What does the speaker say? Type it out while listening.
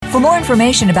For more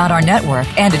information about our network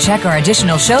and to check our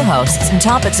additional show hosts and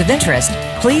topics of interest,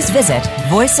 please visit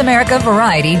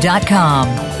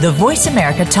VoiceAmericaVariety.com. The Voice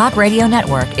America Talk Radio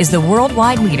Network is the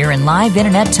worldwide leader in live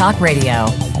Internet talk radio.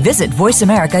 Visit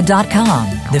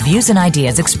VoiceAmerica.com. The views and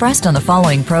ideas expressed on the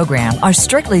following program are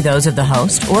strictly those of the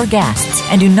host or guests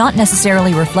and do not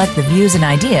necessarily reflect the views and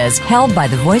ideas held by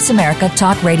the Voice America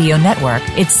Talk Radio Network,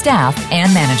 its staff,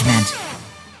 and management.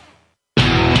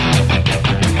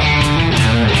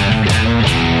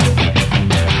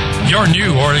 Your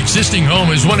new or existing home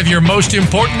is one of your most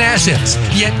important assets,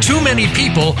 yet too many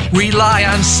people rely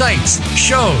on sites,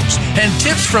 shows, and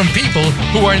tips from people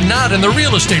who are not in the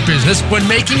real estate business when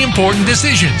making important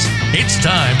decisions. It's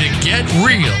time to get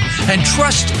real and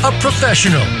trust a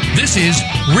professional. This is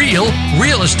Real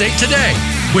Real Estate Today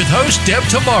with host Deb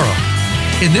Tomorrow.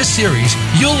 In this series,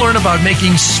 you'll learn about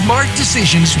making smart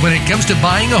decisions when it comes to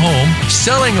buying a home,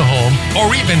 selling a home,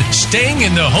 or even staying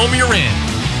in the home you're in.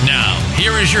 Now,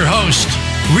 here is your host,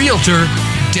 Realtor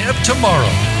Deb Tomorrow.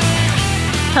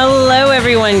 Hello,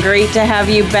 everyone. Great to have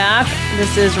you back.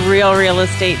 This is Real Real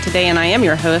Estate Today, and I am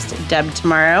your host, Deb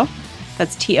Tomorrow.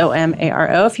 That's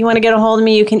Tomaro. If you want to get a hold of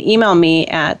me, you can email me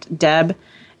at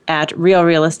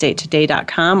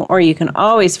deb@realrealestatetoday.com, or you can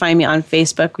always find me on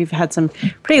Facebook. We've had some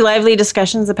pretty lively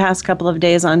discussions the past couple of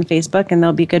days on Facebook, and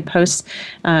there'll be good posts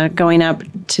going up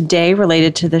today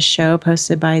related to this show,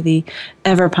 posted by the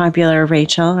ever-popular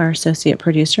Rachel, our associate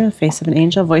producer, the face of an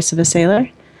angel, voice of a sailor.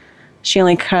 She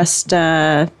only cussed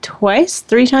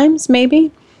three times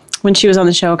maybe, when she was on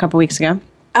the show a couple weeks ago.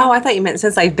 Oh, I thought you meant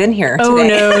since I've been here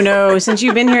today. Oh, no. Since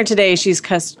you've been here today, she's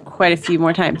cussed quite a few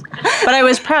more times. But I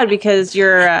was proud because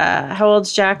your, how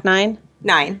old's Jack, 9?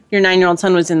 9. Your 9-year-old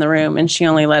son was in the room, and she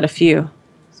only let a few.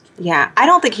 Yeah, I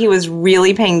don't think he was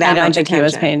really paying that much attention. I don't think he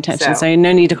was paying attention, so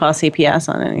no need to call CPS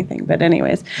on anything. But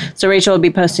anyways, so Rachel will be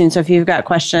posting, so if you've got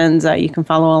questions, you can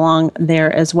follow along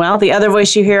there as well. The other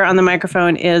voice you hear on the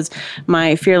microphone is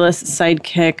my fearless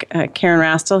sidekick, Karen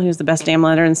Rastel, who's the best damn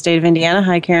lender in the state of Indiana.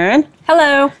 Hi, Karen.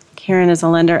 Hello. Karen is a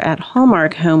lender at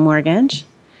Hallmark Home Mortgage.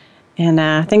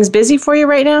 And things busy for you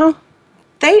right now?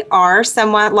 They are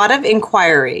somewhat, a lot of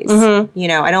inquiries. Mm-hmm. You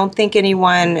know, I don't think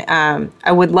anyone,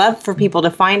 I would love for people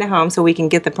to find a home so we can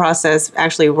get the process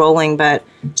actually rolling, but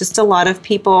just a lot of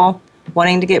people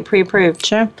wanting to get pre-approved.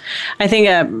 Sure. I think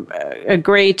a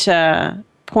great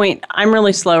point, I'm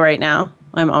really slow right now.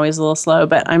 I'm always a little slow,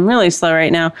 but I'm really slow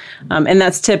right now. And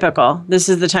that's typical. This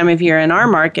is the time of year in our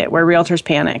market where realtors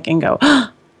panic and go,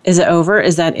 is it over?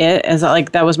 Is that it? Is that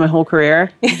like, that was my whole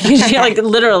career? Like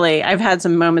literally, I've had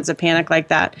some moments of panic like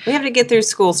that. We have to get through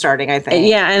school starting, I think.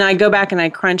 Yeah, and I go back and I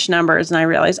crunch numbers and I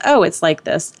realize, oh, it's like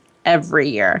this every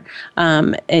year,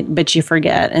 but you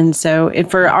forget. And so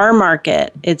for our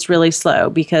market, it's really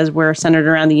slow because we're centered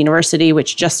around the university,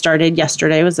 which just started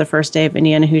yesterday, was the first day of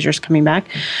Indiana Hoosiers coming back.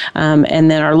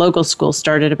 And then our local school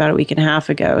started about a week and a half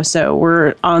ago. So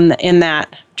we're in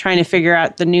that trying to figure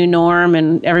out the new norm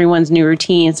and everyone's new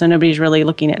routine, so nobody's really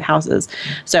looking at houses.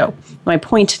 So my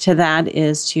point to that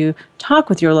is to talk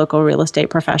with your local real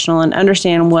estate professional and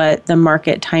understand what the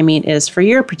market timing is for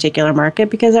your particular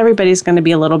market, because everybody's going to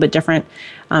be a little bit different.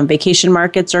 Vacation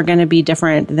markets are going to be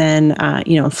different than,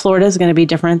 Florida is going to be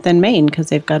different than Maine because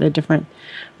they've got a different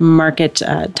market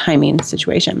timing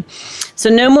situation. So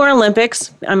no more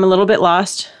Olympics. I'm a little bit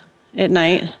lost at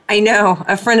night. I know.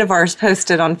 A friend of ours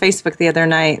posted on Facebook the other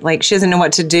night, like she doesn't know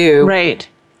what to do. Right.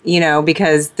 You know,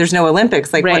 because there's no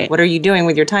Olympics. Like, right. What are you doing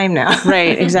with your time now?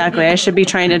 Right, exactly. I should be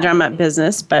trying to drum up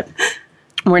business, but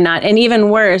we're not. And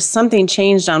even worse, something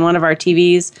changed on one of our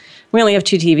TVs. We only have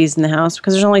 2 TVs in the house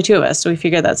because there's only 2 of us, so we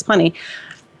figure that's plenty.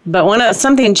 But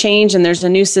something changed and there's a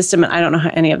new system and I don't know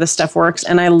how any of this stuff works,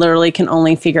 and I literally can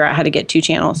only figure out how to get 2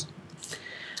 channels.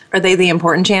 Are they the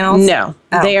important channels? No,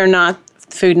 They are not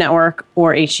Food Network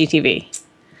or HGTV.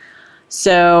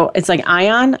 So it's like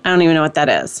Ion. I don't even know what that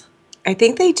is. I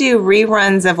think they do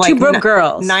reruns of like Two Broke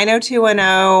Girls,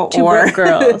 90210, Two or Broke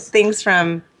Girls. Things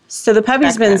from. So the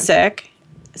puppy's been sick,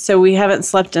 so we haven't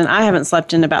slept in. I haven't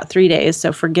slept in about 3 days,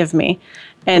 so forgive me.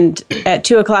 And at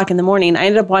 2:00 in the morning, I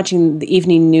ended up watching the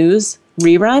evening news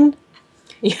rerun,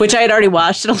 which I had already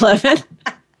watched at 11.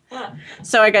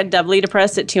 So I got doubly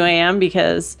depressed at 2 a.m.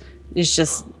 because it's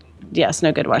just yes,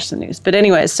 no good. Watch the news. But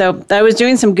anyway, so I was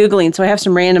doing some Googling, so I have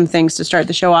some random things to start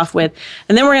the show off with.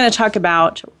 And then we're going to talk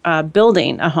about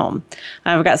building a home.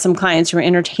 I've got some clients who are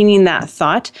entertaining that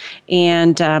thought.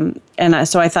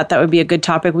 So I thought that would be a good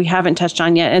topic we haven't touched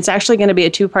on yet. And it's actually going to be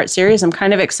a 2-part series. I'm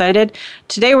kind of excited.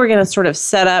 Today we're going to sort of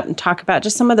set up and talk about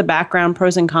just some of the background,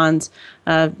 pros and cons,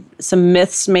 some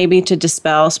myths maybe to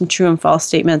dispel, some true and false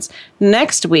statements.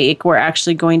 Next week, we're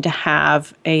actually going to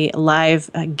have a live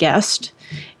guest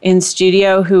in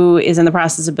studio who is in the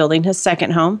process of building his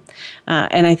second home.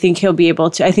 And I think he'll be able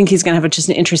to, I think he's going to have just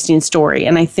an interesting story.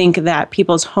 And I think that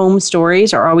people's home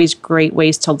stories are always great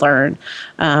ways to learn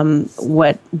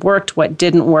what worked, what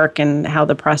didn't work, and how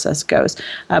the process goes.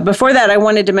 Before that, I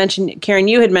wanted to mention, Karen,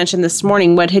 you had mentioned this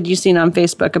morning, what had you seen on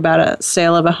Facebook about a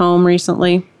sale of a home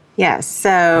recently? Yes.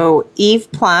 So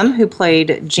Eve Plum, who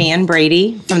played Jan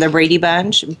Brady from the Brady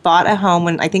Bunch, bought a home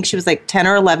when I think she was like 10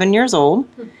 or 11 years old,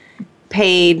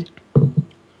 paid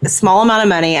a small amount of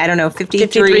money. I don't know,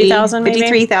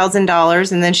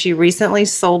 $53,000. And then she recently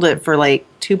sold it for like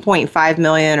 $2.5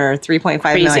 million or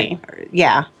 $3.5 million.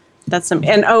 Yeah. That's some,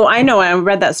 and I know, I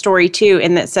read that story too,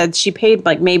 and it said she paid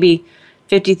like maybe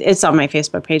 50, it's on my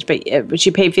Facebook page, but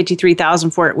she paid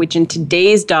 $53,000 for it, which in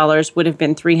today's dollars would have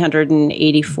been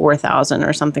 $384,000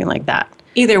 or something like that.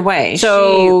 Either way.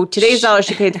 So today's dollars,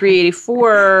 she paid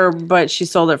 $384,000, but she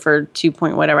sold it for 2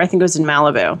 point whatever. I think it was in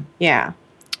Malibu. Yeah.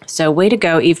 So way to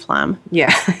go, Eve Plum.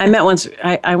 Yeah.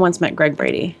 I once met Greg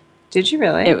Brady. Did you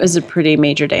really? It was a pretty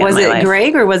major day in my life. Was it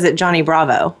Greg or was it Johnny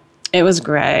Bravo? It was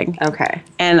Greg. Okay.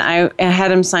 And I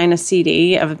had him sign a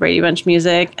CD of Brady Bunch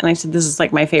music. And I said, this is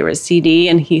like my favorite CD.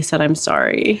 And he said, I'm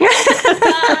sorry.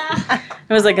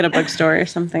 It was like at a bookstore or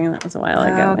something. And that was a while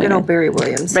ago. Oh, good old Barry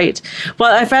Williams. Right.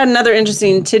 Well, I've had another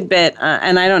interesting tidbit.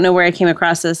 And I don't know where I came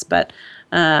across this, but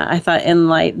I thought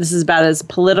this is about as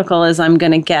political as I'm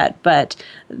going to get. But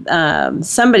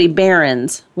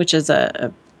Barron's, which is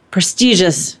a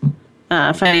prestigious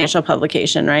financial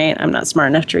publication, right? I'm not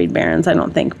smart enough to read Barron's, I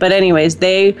don't think. But anyways,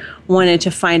 they wanted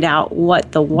to find out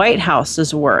what the White House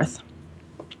is worth.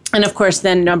 And of course,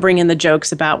 then bring in the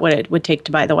jokes about what it would take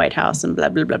to buy the White House and blah,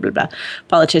 blah, blah, blah, blah,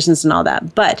 politicians and all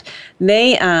that. But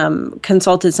they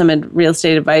consulted some real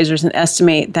estate advisors and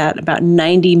estimate that about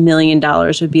 $90 million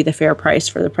would be the fair price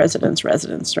for the president's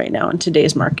residence right now in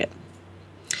today's market.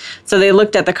 So they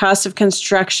looked at the cost of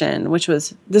construction, which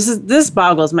was, this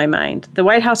boggles my mind. The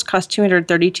White House cost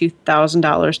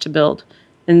 $232,000 to build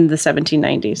in the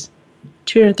 1790s.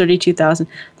 $232,000.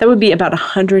 That would be about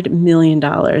 $100 million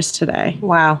today.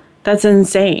 Wow. That's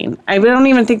insane. I don't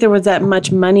even think there was that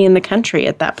much money in the country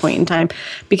at that point in time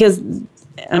because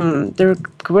there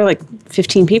were like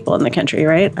 15 people in the country,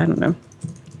 right? I don't know.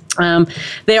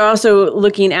 They are also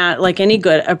looking at, like any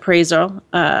good appraisal,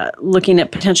 looking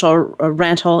at potential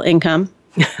rental income.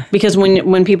 Because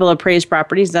when people appraise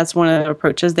properties, that's one of the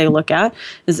approaches they look at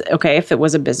is, okay, if it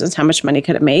was a business, how much money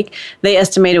could it make? They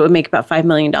estimate it would make about $5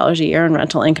 million a year in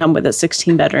rental income with its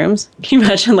 16 bedrooms. Can you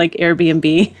imagine like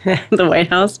Airbnb, the White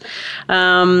House?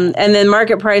 And then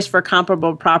market price for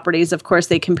comparable properties. Of course,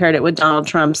 they compared it with Donald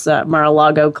Trump's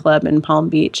Mar-a-Lago Club in Palm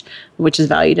Beach, which is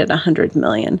valued at $100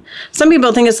 million. Some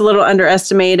people think it's a little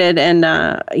underestimated, and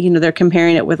they're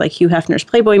comparing it with like Hugh Hefner's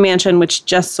Playboy Mansion, which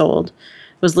just sold.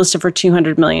 Was listed for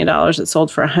 $200 million. It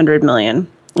sold for $100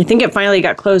 million. I think it finally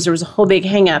got closed. There was a whole big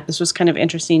hang-up. This was kind of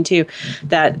interesting, too,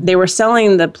 that they were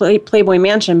selling the Playboy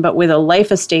Mansion, but with a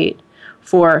life estate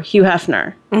for Hugh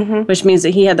Hefner, which means that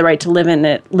he had the right to live in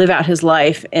it, live out his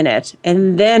life in it,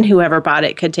 and then whoever bought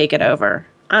it could take it over.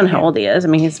 I don't know how old he is. I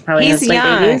mean, he's probably in his late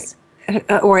 80s.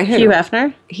 Or who? Hugh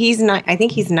Hefner? He's not. I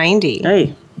think he's 90. Hey.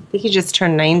 I think he just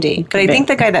turned 90. But I think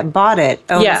the guy that bought it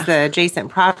owns the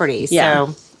adjacent property. Yeah.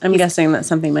 So I'm guessing that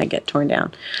something might get torn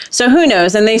down. So who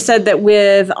knows? And they said that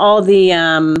with all the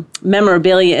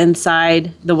memorabilia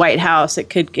inside the White House, it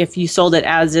could, if you sold it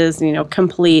as is,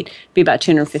 complete, be about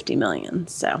 $250 million.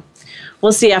 So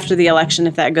we'll see after the election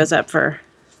if that goes up for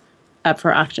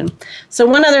auction. So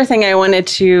one other thing I wanted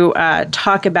to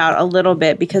talk about a little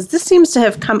bit, because this seems to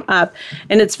have come up,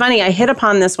 and it's funny, I hit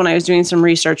upon this when I was doing some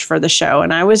research for the show,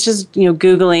 and I was just,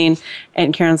 Googling,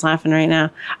 and Karen's laughing right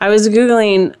now, I was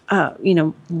Googling,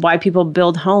 why people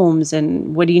build homes,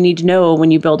 and what do you need to know when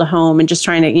you build a home, and just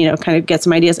trying to, kind of get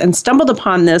some ideas, and stumbled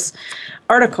upon this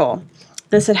article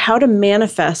that said how to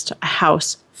manifest a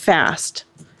house fast.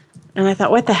 And I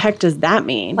thought, what the heck does that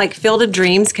mean? like Field of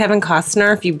Dreams, Kevin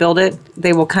Costner, if you build it,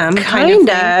 they will come. Kind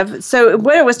of. So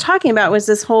what it was talking about was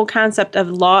this whole concept of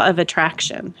law of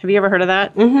attraction. Have you ever heard of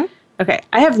that? Mm-hmm. Okay.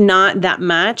 I have not that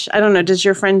much. I don't know. Does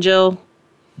your friend Jill,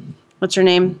 what's her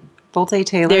name? Volte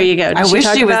Taylor. There you go. I wish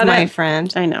she was my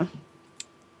friend. I know.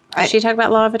 Did she talk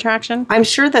about law of attraction? I'm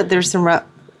sure that there's some,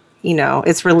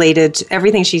 it's related to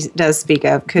everything she does speak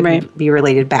of could be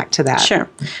related back to that. Sure.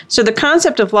 So the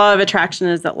concept of law of attraction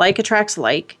is that like attracts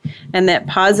like, and that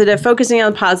focusing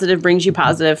on positive brings you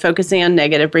positive, focusing on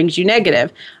negative brings you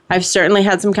negative. I've certainly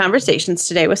had some conversations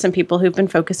today with some people who've been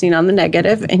focusing on the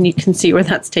negative, and you can see where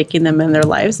that's taking them in their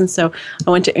lives. And so I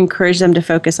want to encourage them to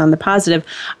focus on the positive.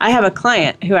 I have a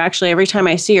client who actually, every time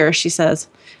I see her, she says,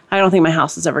 I don't think my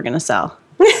house is ever going to sell.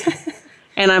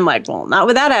 And I'm like, well, not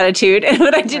with that attitude.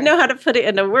 But I didn't know how to put it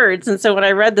into words. And so when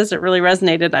I read this, it really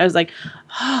resonated. I was like,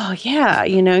 oh, yeah,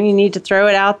 you need to throw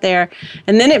it out there.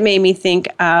 And then it made me think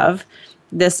of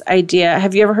this idea.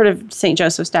 Have you ever heard of St.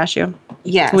 Joseph statue?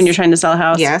 Yes. When you're trying to sell a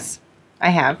house? Yes, I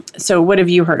have. So what have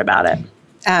you heard about it?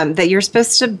 That you're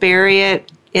supposed to bury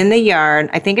it in the yard.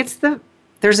 I think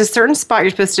there's a certain spot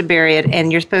you're supposed to bury it,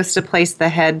 and you're supposed to place the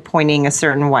head pointing a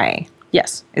certain way.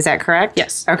 Yes. Is that correct?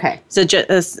 Yes. Okay. So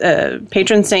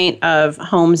patron saint of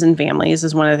homes and families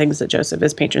is one of the things that Joseph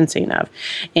is patron saint of.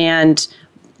 And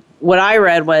what I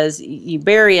read was you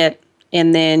bury it,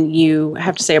 and then you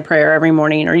have to say a prayer every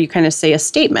morning, or you kind of say a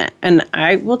statement. And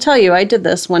I will tell you, I did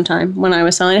this one time when I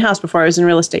was selling a house before I was in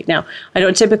real estate. Now, I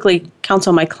don't typically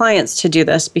counsel my clients to do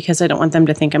this because I don't want them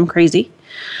to think I'm crazy.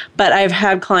 But I've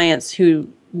had clients who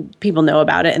people know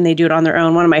about it and they do it on their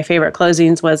own. One of my favorite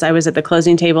closings was I was at the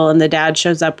closing table and the dad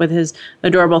shows up with his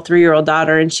adorable 3-year-old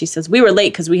daughter, and she says, we were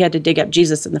late because we had to dig up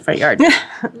Jesus in the front yard.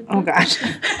 Oh, gosh.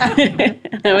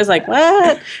 And I was like,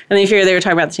 what? And then you figure they were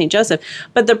talking about St. Joseph.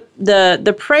 But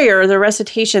the prayer, the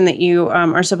recitation that you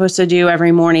are supposed to do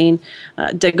every morning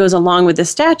that goes along with the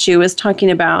statue is talking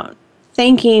about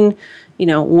thanking,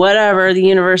 whatever, the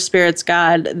universe, spirits,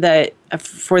 God, that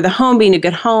for the home being a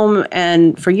good home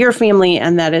and for your family,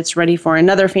 and that it's ready for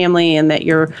another family, and that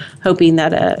you're hoping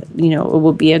that it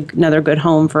will be another good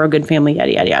home for a good family,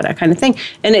 yada, yada, yada kind of thing.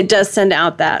 And it does send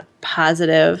out that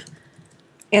positive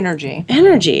energy,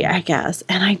 I guess.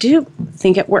 And I do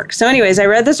think it works. So anyways, I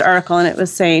read this article and it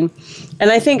was saying,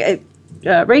 and I think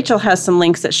Rachel has some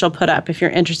links that she'll put up if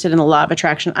you're interested in the law of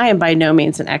attraction. I am by no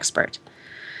means an expert.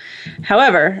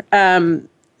 However,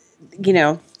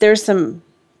 there's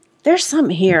some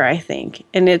here, I think.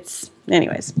 And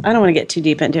anyways, I don't want to get too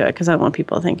deep into it because I don't want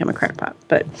people to think I'm a crackpot.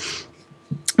 But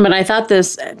I thought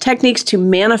this techniques to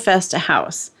manifest a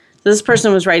house. So this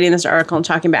person was writing this article and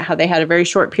talking about how they had a very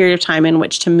short period of time in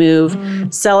which to move,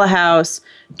 sell a house,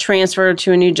 transfer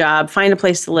to a new job, find a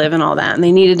place to live and all that. And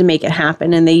they needed to make it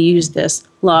happen. And they used this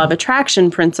law of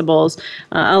attraction principles.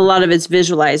 A lot of it's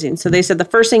visualizing. So they said the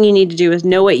first thing you need to do is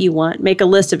know what you want. Make a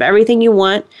list of everything you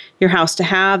want your house to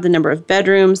have, the number of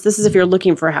bedrooms. This is if you're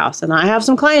looking for a house. And I have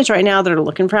some clients right now that are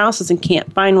looking for houses and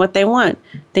can't find what they want.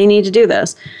 They need to do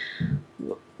this.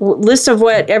 List of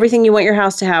everything you want your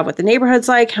house to have, what the neighborhood's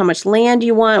like, how much land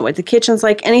you want, what the kitchen's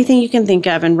like, anything you can think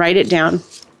of, and write it down.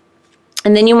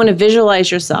 And then you want to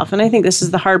visualize yourself. And I think this is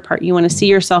the hard part. You want to see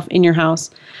yourself in your house.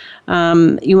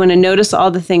 You want to notice all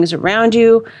the things around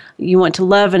you. You want to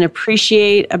love and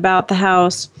appreciate about the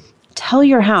house. Tell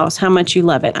your house how much you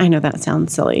love it. I know that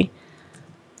sounds silly,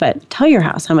 but tell your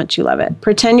house how much you love it.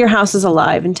 Pretend your house is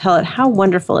alive and tell it how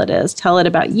wonderful it is. Tell it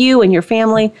about you and your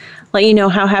family. Let you know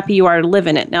how happy you are to live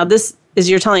in it. Now, this is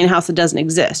you're telling a house that doesn't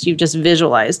exist. You've just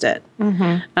visualized it.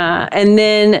 And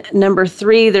then number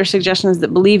 3, their suggestion is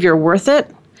that believe you're worth it.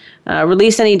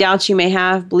 Release any doubts you may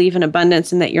have. Believe in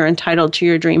abundance and that you're entitled to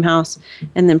your dream house.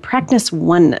 And then practice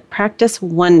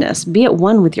oneness. Be at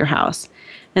one with your house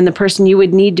and the person you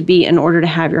would need to be in order to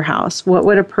have your house. What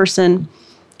would a person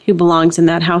who belongs in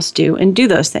that house do? And do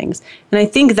those things. And I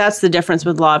think that's the difference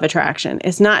with law of attraction.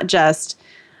 It's not just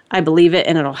I believe it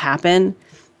and it'll happen,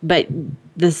 but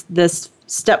this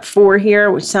step 4 here,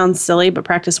 which sounds silly, but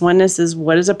practice oneness is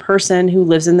what is a person who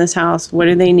lives in this house, what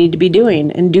do they need to be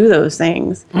doing, and do those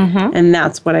things. And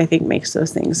that's what I think makes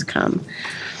those things come.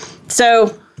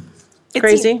 So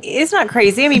crazy? It's not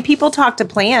crazy. I mean, people talk to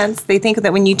plants. They think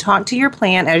that when you talk to your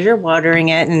plant as you're watering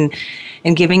it and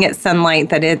giving it sunlight,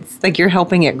 that it's like you're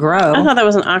helping it grow. I thought that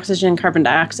was an oxygen carbon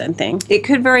dioxide thing. It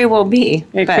could very well be.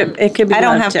 It could be. I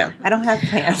don't have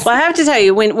plants. Well, I have to tell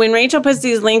you, when Rachel puts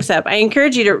these links up, I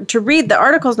encourage you to read. The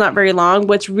article's not very long.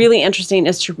 What's really interesting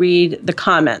is to read the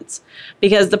comments,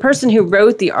 because the person who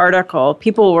wrote the article,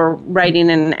 people were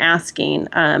writing and asking,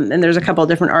 and there's a couple of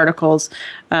different articles.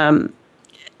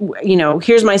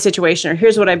 Here's my situation, or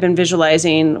here's what I've been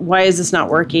visualizing. Why is this not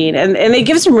working? And they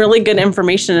give some really good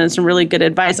information and some really good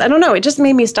advice. I don't know. It just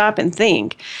made me stop and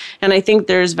think. And I think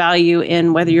there's value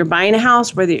in whether you're buying a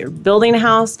house, whether you're building a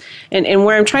house. And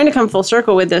where I'm trying to come full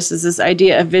circle with this is this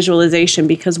idea of visualization,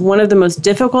 because one of the most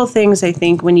difficult things I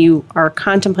think when you are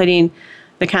contemplating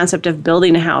the concept of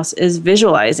building a house is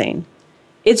visualizing.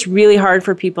 It's really hard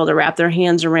for people to wrap their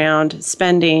hands around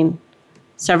spending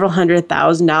several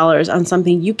 $100,000s on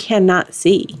something you cannot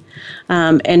see,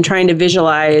 and trying to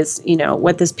visualize,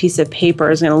 what this piece of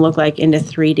paper is going to look like into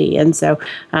 3D. And so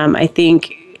I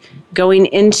think going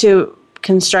into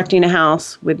constructing a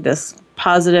house with this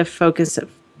positive focus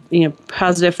of,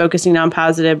 positive focusing on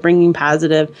positive, bringing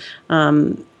positive,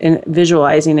 and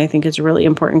visualizing, I think is a really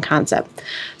important concept.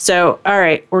 So, all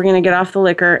right, we're going to get off the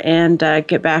liquor and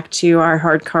get back to our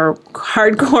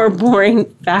hardcore boring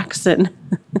facts, and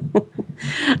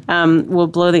we'll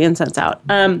blow the incense out.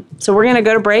 So we're going to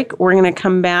go to break. We're going to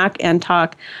come back and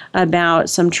talk about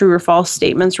some true or false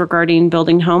statements regarding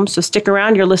building homes. So stick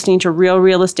around. You're listening to Real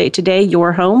Real Estate Today,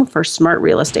 your home for smart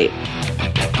real estate.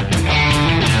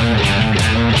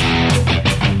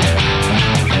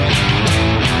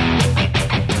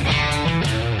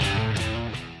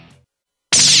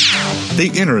 The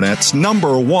Internet's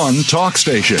 #1 talk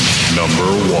station.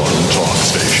 #1 talk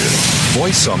station.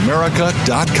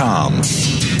 VoiceAmerica.com.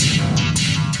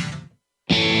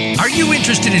 Are you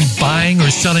interested in buying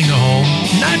or selling a home?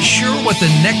 Not sure what the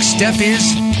next step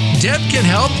is? Deb can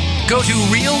help. Go to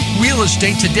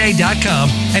realrealestatetoday.com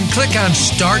and click on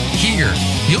Start Here.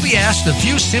 You'll be asked a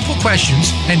few simple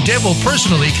questions, and Deb will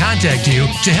personally contact you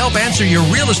to help answer your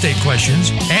real estate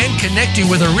questions and connect you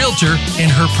with a realtor in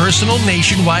her personal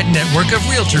nationwide network of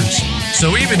realtors.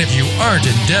 So even if you aren't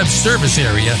in Deb's service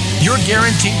area, you're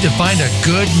guaranteed to find a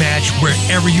good match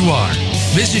wherever you are.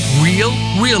 Visit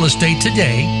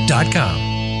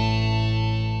realrealestatetoday.com.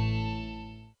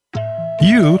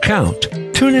 You count.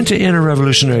 Tune into Inner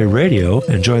Revolutionary Radio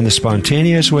and join the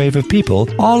spontaneous wave of people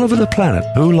all over the planet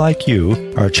who, like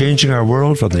you, are changing our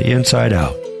world from the inside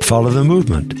out. Follow the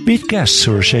movement. Meet guests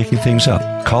who are shaking things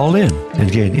up. Call in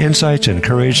and gain insights and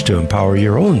courage to empower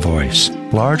your own voice.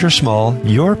 Large or small,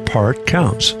 your part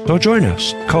counts. So join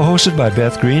us. Co-hosted by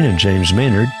Beth Green and James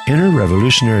Maynard, Inner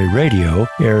Revolutionary Radio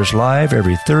airs live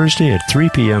every Thursday at 3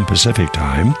 p.m. Pacific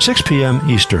Time, 6 p.m.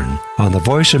 Eastern on the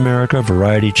Voice America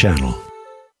Variety Channel.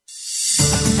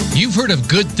 You've heard of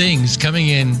good things coming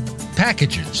in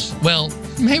packages. Well,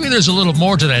 maybe there's a little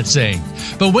more to that saying.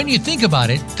 But when you think about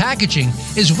it, packaging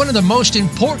is one of the most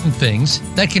important things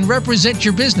that can represent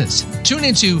your business. Tune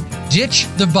into Ditch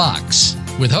the Box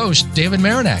with host David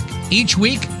Marinak. Each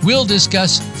week, we'll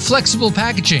discuss flexible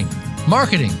packaging,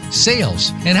 marketing,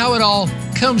 sales, and how it all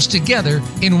comes together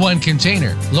in one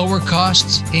container. Lower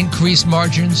costs, increased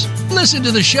margins. Listen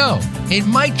to the show. It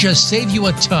might just save you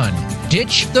a ton.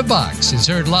 Ditch the Box is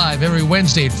heard live every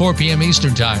Wednesday at 4 p.m.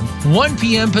 Eastern Time, 1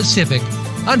 p.m. Pacific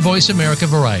on Voice America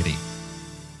Variety.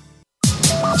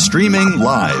 Streaming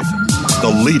live. The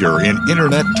leader in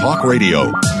Internet talk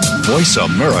radio.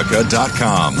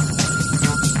 VoiceAmerica.com.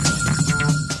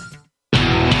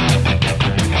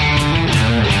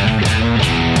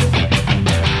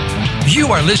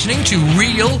 You are listening to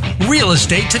Real Real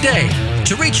Estate Today.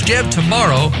 To reach Deb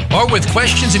tomorrow or with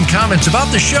questions and comments about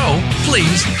the show,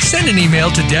 please send an email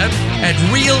to Deb at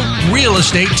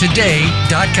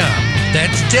realrealestatetoday.com.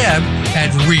 That's Deb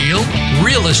at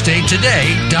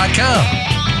realrealestatetoday.com.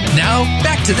 Now,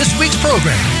 back to this week's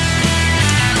program.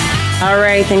 All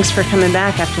right, thanks for coming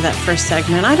back after that first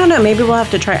segment. I don't know, maybe we'll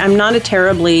have to try. I'm not a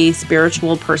terribly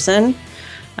spiritual person.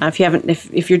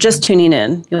 If you're just tuning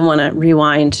in, you'll want to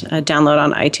rewind, download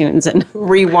on iTunes and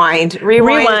rewind. Can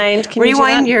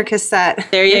rewind your cassette.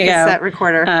 There you go. Cassette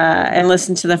recorder, and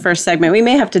listen to the first segment. We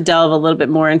may have to delve a little bit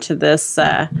more into this,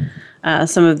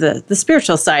 some of the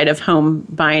spiritual side of home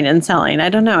buying and selling. I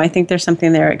don't know. I think there's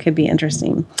something there. It could be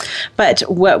interesting. But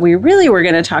what we really were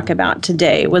going to talk about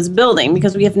today was building,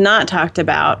 because we have not talked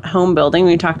about home building.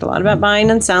 We talked a lot about buying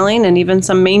and selling and even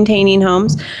some maintaining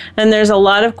homes. And there's a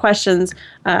lot of questions.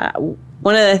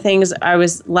 One of the things, I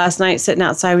was last night sitting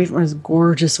outside, it was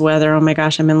gorgeous weather. Oh my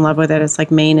gosh, I'm in love with it. It's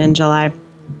like Maine in July.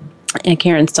 And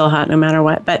Karen's still hot no matter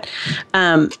what. But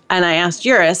and I asked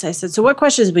Juris, I said, so what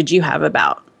questions would you have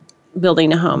about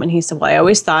building a home? And he said, well, I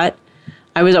was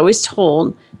always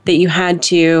told that you had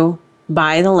to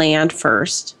buy the land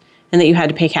first and that you had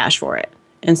to pay cash for it.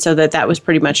 And so that was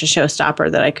pretty much a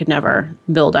showstopper that I could never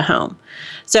build a home.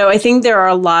 So I think there are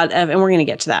a lot of, and we're going to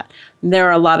get to that, there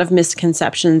are a lot of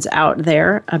misconceptions out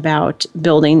there about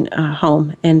building a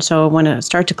home. And so I want to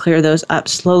start to clear those up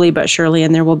slowly but surely.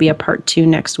 And there will be a part 2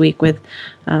 next week with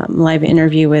live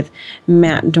interview with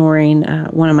Matt Doring,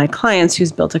 one of my clients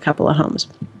who's built a couple of homes.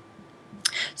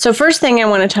 So first thing I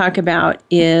want to talk about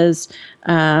is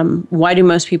why do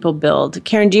most people build?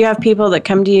 Karen, do you have people that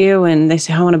come to you and they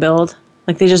say, I want to build?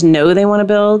 Like they just know they want to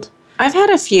build? I've had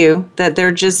a few that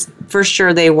they're just for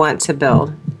sure they want to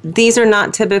build. These are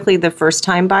not typically the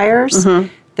first-time buyers.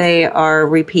 They are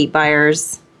repeat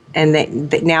buyers,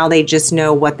 and now they just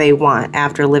know what they want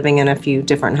after living in a few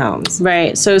different homes.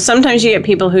 Right. So sometimes you get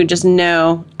people who just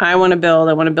know, I want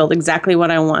to build exactly what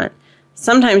I want.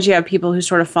 Sometimes you have people who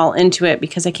sort of fall into it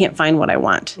because I can't find what I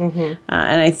want. And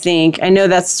I know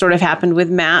that's sort of happened with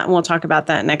Matt, and we'll talk about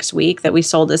that next week, that we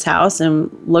sold his house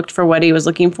and looked for what he was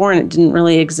looking for, and it didn't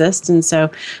really exist, and so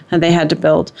they had to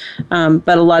build.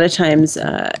 But a lot of times,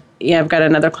 I've got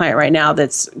another client right now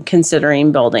that's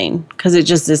considering building because it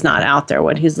just is not out there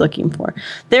what he's looking for.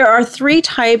 There are 3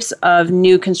 types of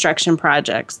new construction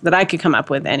projects that I could come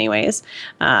up with anyways,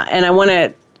 and I want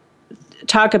to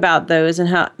talk about those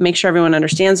and make sure everyone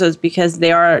understands those because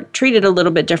they are treated a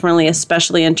little bit differently,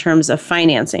 especially in terms of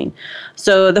financing.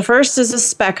 So the first is a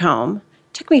spec home.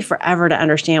 It took me forever to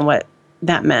understand what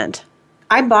that meant.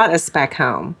 I bought a spec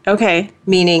home. Okay.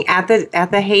 Meaning at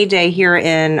the heyday here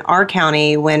in our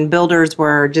county when builders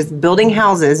were just building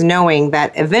houses knowing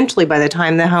that eventually by the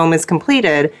time the home is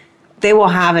completed, they will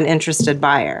have an interested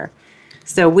buyer.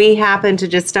 So we happened to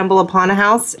just stumble upon a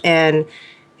house, and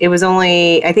it was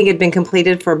only, I think it had been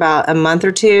completed for about a month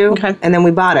or 2, and then we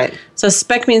bought it. So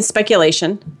spec means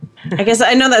speculation. I guess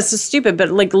I know that's so stupid, but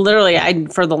like literally,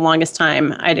 for the longest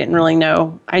time, I didn't really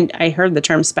know. I heard the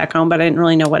term spec home, but I didn't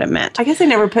really know what it meant. I guess I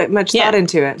never put much thought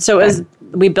into it. So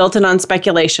we built it on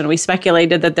speculation. We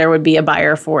speculated that there would be a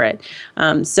buyer for it.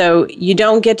 So you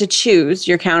don't get to choose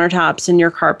your countertops and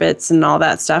your carpets and all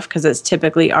that stuff because it's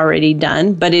typically already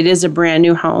done, but it is a brand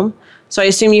new home. So I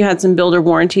assume you had some builder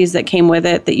warranties that came with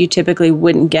it that you typically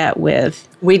wouldn't get with.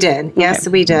 We did. Yes,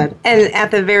 we did. And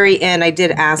at the very end, I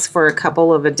did ask for a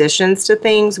couple of additions to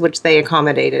things, which they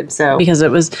accommodated. So because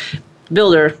it was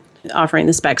builder offering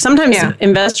the spec. Sometimes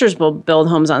investors will build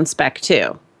homes on spec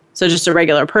too. So just a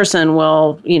regular person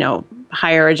will,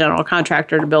 hire a general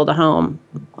contractor to build a home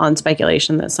on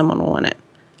speculation that someone will want it.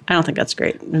 I don't think that's a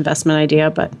great investment idea,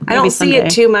 but maybe I don't someday. see it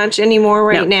too much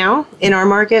anymore now in our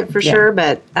market for sure.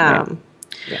 But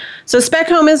So spec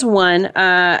home is one.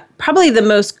 Probably the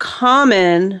most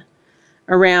common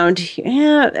around.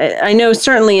 I know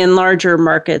certainly in larger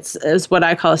markets is what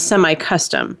I call a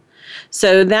semi-custom.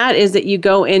 So that is that you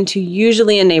go into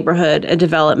usually a neighborhood, a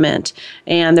development,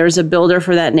 and there's a builder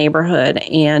for that neighborhood,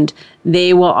 and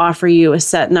they will offer you a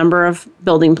set number of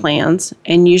building plans,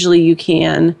 and usually you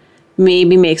can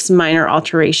maybe make some minor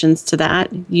alterations to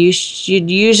that. You should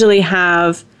usually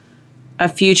have a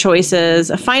few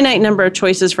choices, a finite number of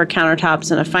choices for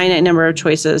countertops and a finite number of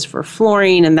choices for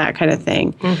flooring and that kind of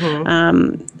thing.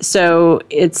 So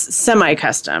it's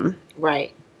semi-custom.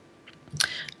 Right.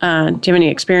 Do you have any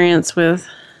experience with?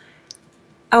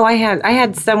 Oh, I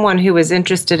had someone who was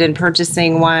interested in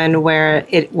purchasing one where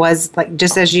it was like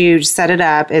just as you set it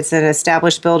up. It's an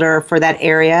established builder for that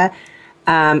area.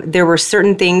 There were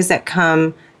certain things that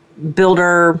come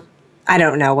builder. I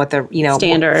don't know what the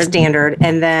standard,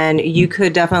 and then you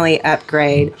could definitely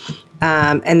upgrade.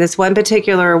 And this one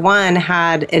particular one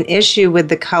had an issue with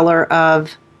the color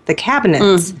of the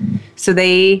cabinets, so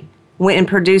they went and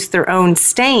produced their own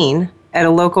stain at a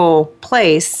local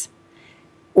place,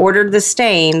 ordered the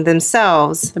stain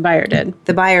themselves. The buyer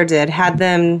did. Had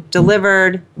them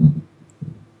delivered.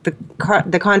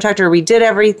 The contractor redid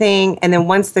everything, and then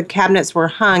once the cabinets were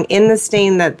hung in the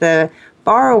stain that the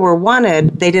borrower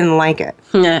wanted, they didn't like it.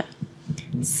 Yeah.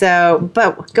 So,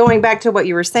 but going back to what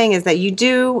you were saying is that you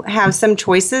do have some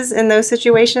choices in those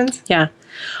situations. Yeah.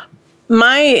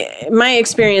 My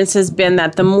experience has been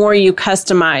that the more you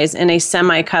customize in a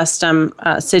semi-custom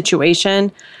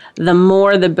situation, the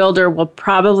more the builder will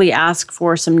probably ask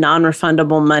for some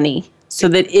non-refundable money. So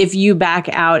that if you back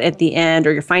out at the end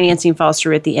or your financing falls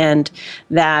through at the end,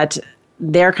 that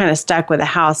they're kind of stuck with a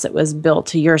house that was built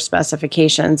to your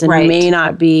specifications and may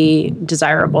not be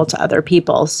desirable to other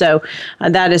people. So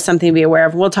that is something to be aware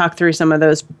of. We'll talk through some of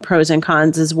those pros and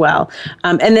cons as well.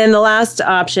 And then the last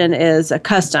option is a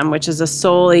custom, which is a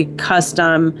solely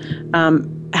custom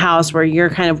house where you're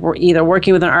kind of either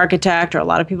working with an architect, or a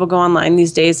lot of people go online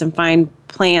these days and find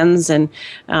plans and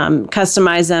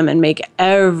customize them and make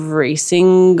every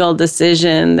single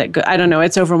decision I don't know,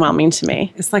 it's overwhelming to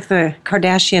me. It's like the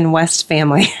Kardashian West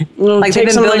family. Like they've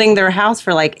been building their house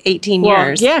for like 18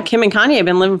 years. Yeah, Kim and Kanye have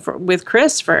been living with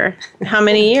Chris for how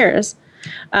many years?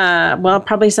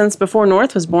 Probably since before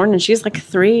North was born, and she's like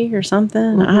 3 or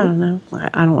something. I don't know.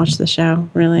 I don't watch the show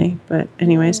really, but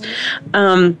anyways.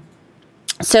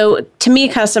 So to me,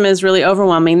 custom is really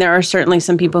overwhelming. There are certainly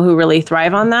some people who really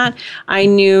thrive on that. I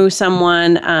knew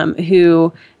someone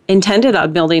who intended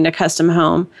on building a custom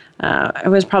home. I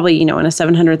was probably, in a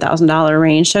 $700,000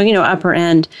 range. So, upper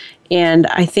end. And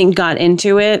I think got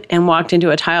into it and walked into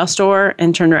a tile store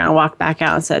and turned around and walked back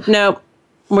out and said, nope,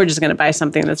 we're just going to buy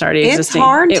something that's already existing.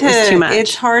 It was too much.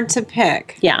 It's hard to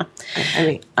pick. Yeah. I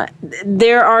mean,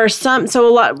 there are some,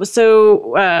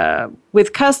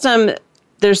 with custom,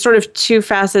 there's sort of two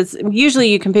facets. Usually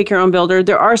you can pick your own builder.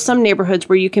 There are some neighborhoods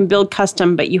where you can build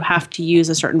custom, but you have to use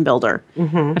a certain builder.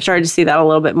 Mm-hmm. I've started to see that a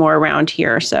little bit more around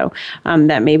here. So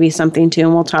that may be something too.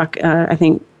 And we'll talk, I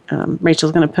think,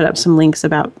 Rachel's going to put up some links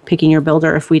about picking your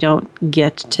builder if we don't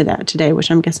get to that today, which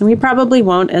I'm guessing we probably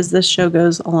won't as this show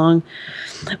goes along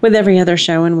with every other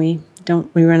show and we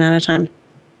run out of time.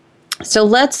 So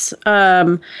let's,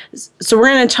 we're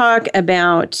going to talk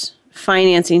about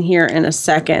financing here in a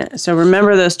second. So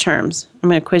remember those terms. I'm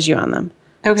going to quiz you on them.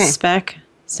 Okay. Spec,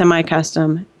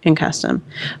 semi-custom, and custom.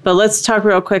 But let's talk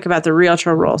real quick about the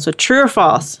realtor role. So true or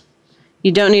false?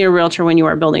 You don't need a realtor when you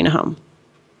are building a home.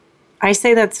 I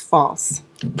say that's false.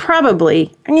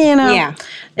 Probably. Yeah.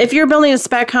 If you're building a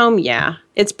spec home, yeah,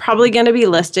 it's probably going to be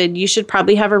listed. You should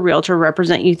probably have a realtor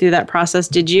represent you through that process.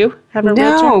 Did you have a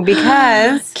realtor? No,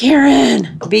 because...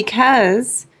 Karen.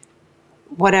 Because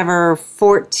whatever,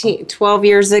 12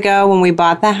 years ago when we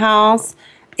bought the house,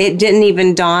 it didn't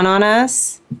even dawn on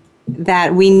us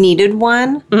that we needed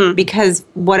one because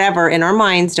whatever, in our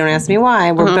minds, don't ask me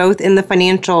why, we're both in the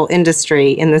financial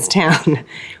industry in this town.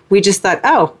 We just thought,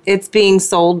 oh, it's being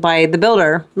sold by the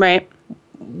builder. Right.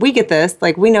 We get this.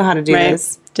 Like, we know how to do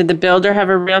this. Did the builder have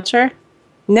a realtor?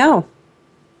 No.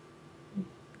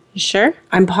 You sure?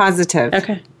 I'm positive.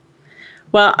 Okay.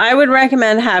 Well, I would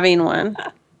recommend having one.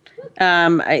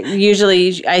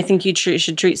 I think you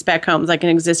should treat spec homes like an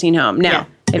existing home. Now,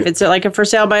 if it's like a for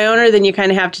sale by owner, then you kind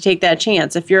of have to take that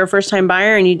chance. If you're a first-time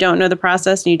buyer and you don't know the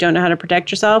process and you don't know how to protect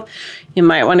yourself, you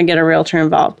might want to get a realtor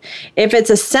involved. If it's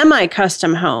a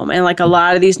semi-custom home, and like a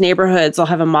lot of these neighborhoods, they'll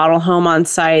have a model home on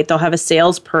site, they'll have a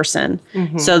salesperson.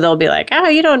 Mm-hmm. So they'll be like, oh,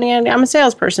 you don't need, I'm a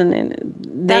salesperson. And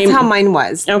that's how mine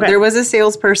was. Okay. There was a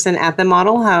salesperson at the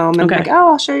model home and like,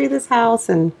 oh, I'll show you this house.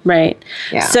 And right.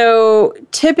 Yeah. So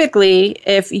typically,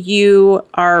 if you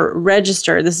are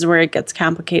registered, this is where it gets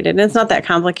complicated. And it's not that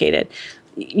complicated.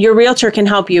 Your realtor can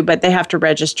help you, but they have to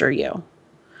register you.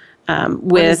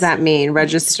 What does that mean?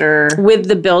 Register? With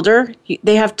the builder,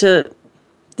 they have to,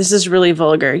 this is really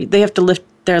vulgar, they have to lift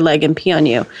their leg and pee on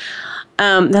you.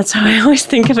 That's how I always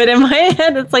think of it in my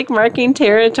head. It's like marking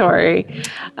territory.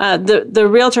 The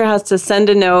realtor has to send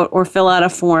a note or fill out a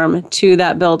form to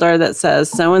that builder that says,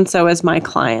 so-and-so is my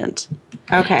client.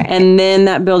 Okay. And then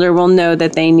that builder will know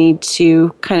that they need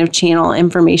to kind of channel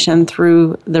information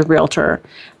through the realtor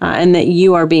and that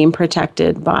you are being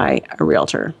protected by a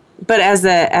realtor. But as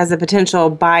a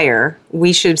potential buyer,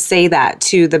 we should say that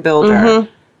to the builder.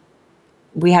 Mm-hmm.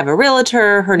 We have a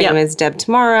realtor. Her name is Deb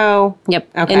Tomorrow. Yep.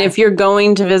 Okay. And if you're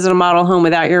going to visit a model home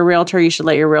without your realtor, you should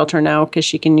let your realtor know because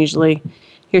she can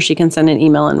send an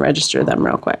email and register them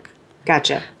real quick.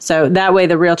 Gotcha. So that way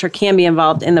the realtor can be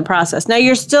involved in the process. Now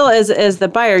you're still, as the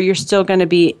buyer, you're still going to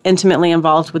be intimately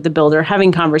involved with the builder,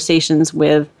 having conversations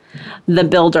with the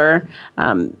builder.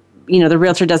 The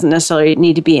realtor doesn't necessarily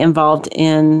need to be involved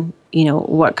in,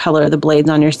 what color the blades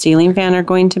on your ceiling fan are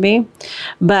going to be.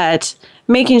 But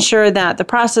making sure that the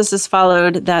process is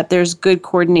followed, that there's good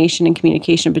coordination and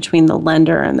communication between the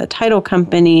lender and the title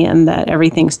company, and that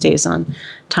everything stays on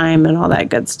time and all that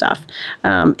good stuff.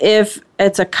 If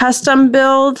it's a custom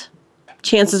build,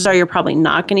 chances are you're probably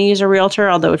not going to use a realtor,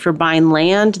 although if you're buying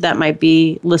land, that might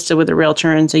be listed with a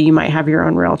realtor, and so you might have your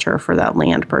own realtor for that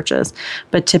land purchase.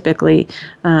 But typically,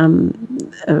 a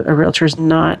realtor is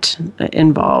not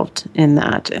involved in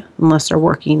that unless they're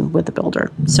working with the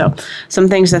builder. So some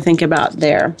things to think about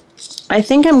there. I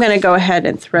think I'm going to go ahead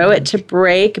and throw it to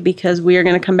break because we are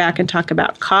going to come back and talk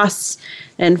about costs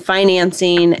and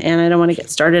financing, and I don't want to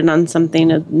get started on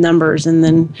something of numbers and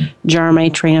then jar my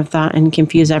train of thought and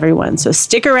confuse everyone. So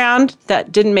stick around.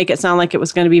 That didn't make it sound like it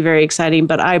was going to be very exciting,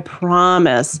 but I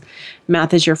promise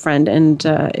math is your friend, and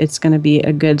it's going to be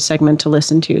a good segment to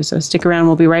listen to. So stick around.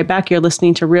 We'll be right back. You're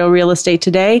listening to Real Real Estate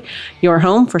Today, your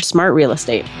home for smart real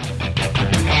estate.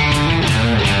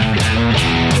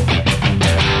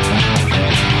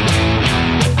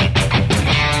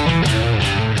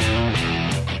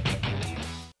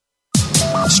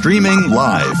 Streaming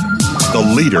live, the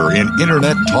leader in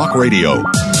Internet talk radio,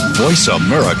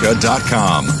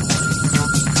 VoiceAmerica.com.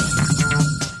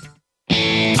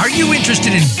 Are you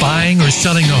interested in buying or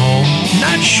selling a home?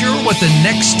 Not sure what the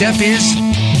next step is?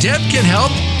 Deb can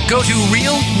help. Go to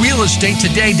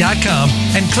RealRealEstateToday.com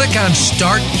and click on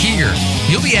Start Here.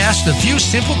 You'll be asked a few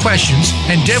simple questions,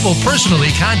 and Deb will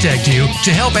personally contact you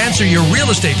to help answer your real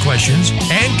estate questions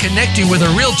and connect you with a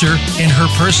realtor in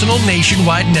her personal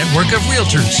nationwide network of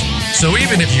realtors. So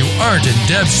even if you aren't in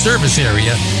Deb's service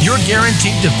area, you're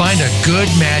guaranteed to find a good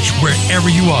match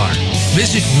wherever you are.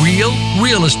 Visit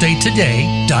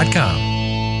realrealestatetoday.com.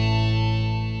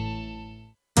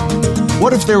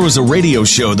 What if there was a radio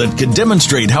show that could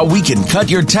demonstrate how we can cut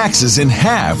your taxes in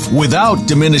half without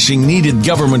diminishing needed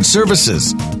government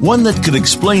services? One that could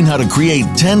explain how to create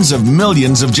tens of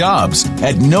millions of jobs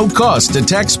at no cost to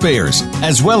taxpayers,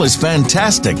 as well as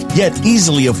fantastic yet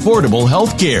easily affordable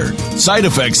health care. Side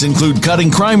effects include cutting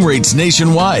crime rates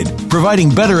nationwide, providing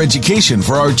better education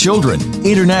for our children,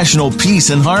 international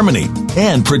peace and harmony,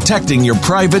 and protecting your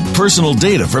private personal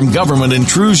data from government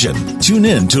intrusion. Tune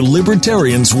in to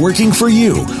Libertarians Working for You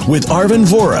with Arvin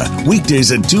Vora,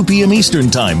 weekdays at 2 p.m. Eastern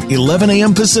Time, 11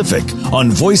 a.m. Pacific,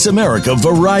 on Voice America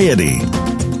Variety.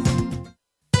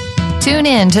 Tune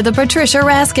in to The Patricia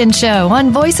Raskin Show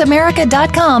on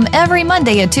VoiceAmerica.com every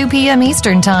Monday at 2 p.m.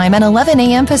 Eastern Time and 11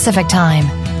 a.m. Pacific Time.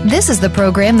 This is the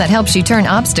program that helps you turn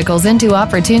obstacles into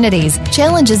opportunities,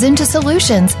 challenges into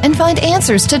solutions, and find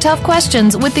answers to tough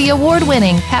questions with the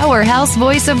award-winning powerhouse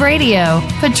voice of radio,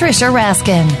 Patricia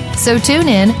Raskin. So tune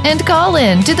in and call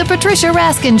in to The Patricia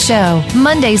Raskin Show,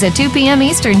 Mondays at 2 p.m.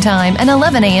 Eastern Time and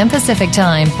 11 a.m. Pacific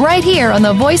Time, right here on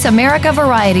the Voice America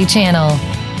Variety Channel.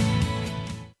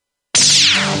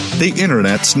 The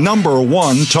Internet's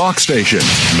 #1 talk station.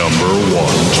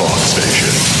 #1 talk station.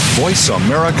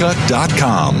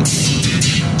 VoiceAmerica.com.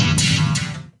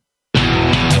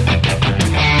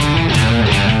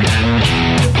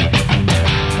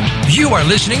 You are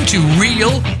listening to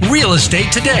Real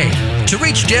Estate Today. To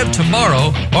reach Deb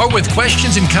tomorrow or with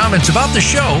questions and comments about the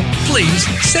show, please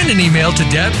send an email to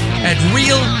Deb at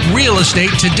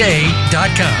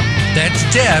realrealestatetoday.com. That's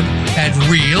Deb at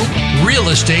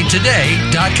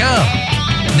realrealestatetoday.com.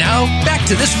 Now, back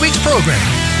to this week's program.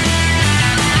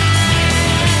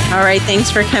 All right, thanks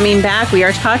for coming back. We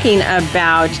are talking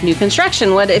about new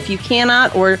construction. What if you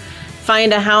cannot or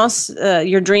find a house,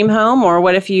 your dream home, or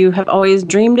what if you have always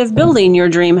dreamed of building your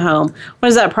dream home? What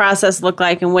does that process look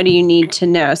like, and what do you need to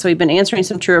know? So we've been answering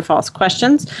some true or false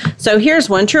questions. So here's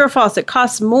one, true or false: it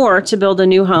costs more to build a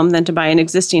new home than to buy an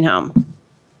existing home.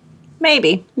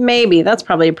 Maybe. That's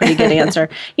probably a pretty good answer.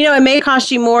 It may cost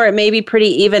you more. It may be pretty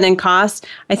even in cost.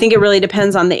 I think it really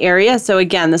depends on the area. So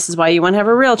again, this is why you want to have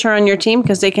a realtor on your team,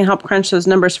 because they can help crunch those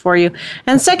numbers for you.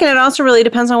 And second, it also really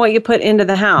depends on what you put into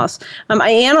the house.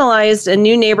 I analyzed a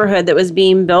new neighborhood that was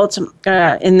being built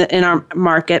in our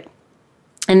market.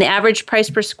 And the average price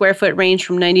per square foot ranged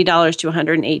from $90 to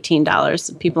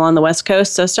 $118. People on the West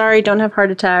Coast, so sorry, don't have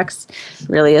heart attacks. It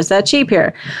really is that cheap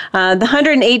here. The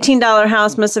 $118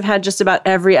 house must have had just about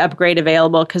every upgrade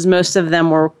available, because most of them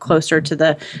were closer to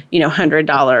the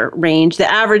 $100 range. The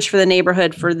average for the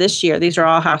neighborhood for this year, these are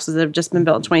all houses that have just been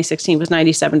built in 2016, was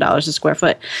 $97 a square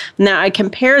foot. Now, I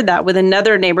compared that with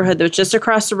another neighborhood that was just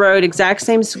across the road, exact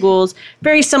same schools,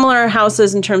 very similar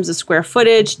houses in terms of square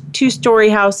footage, 2-story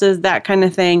houses, that kind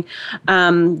of thing.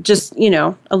 Just,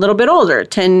 a little bit older,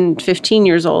 10, 15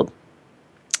 years old.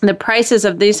 The prices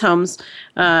of these homes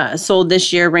sold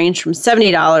this year range from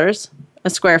 $70 a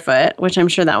square foot, which I'm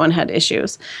sure that one had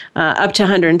issues, up to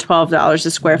 $112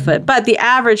 a square foot. But the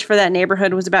average for that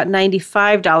neighborhood was about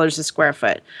 $95 a square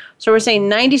foot. So we're saying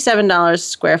 $97 a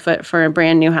square foot for a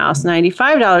brand new house,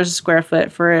 $95 a square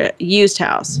foot for a used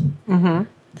house. Mm-hmm.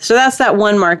 So that's that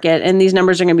one market, and these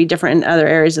numbers are going to be different in other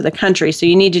areas of the country, so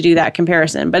you need to do that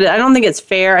comparison. But I don't think it's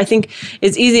fair. I think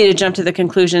it's easy to jump to the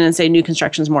conclusion and say new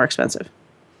construction is more expensive.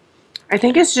 I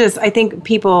think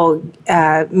people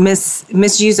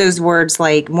misuse those words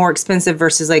like more expensive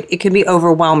versus like it can be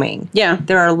overwhelming. Yeah.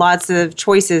 There are lots of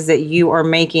choices that you are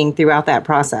making throughout that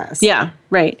process. Yeah,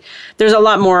 right. There's a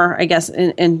lot more, I guess,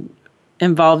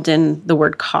 involved in the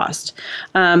word cost.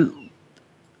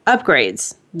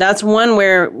 Upgrades. That's one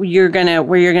where you're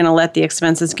gonna let the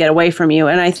expenses get away from you.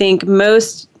 And I think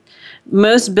most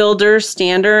builders'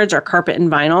 standards are carpet and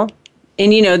vinyl.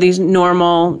 And these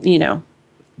normal,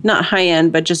 not high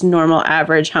end, but just normal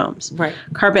average homes. Right.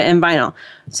 Carpet and vinyl.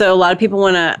 So a lot of people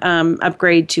want to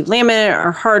upgrade to laminate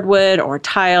or hardwood or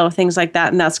tile, things like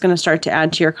that, and that's going to start to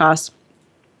add to your costs.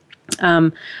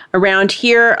 Around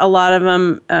here, a lot of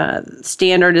them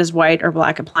standard is white or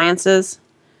black appliances.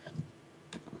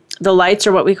 The lights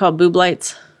are what we call boob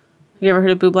lights. Have you ever heard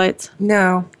of boob lights?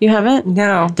 No. You haven't?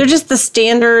 No. They're just the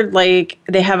standard, like,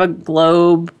 they have a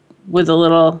globe with a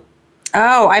little...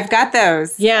 Oh, I've got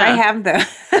those. Yeah. I have those.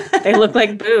 They look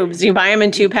like boobs. You buy them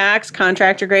in 2 packs,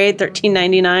 contractor grade,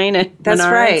 $13.99 at That's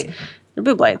Menards. right. They're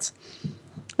boob lights.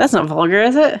 That's not vulgar,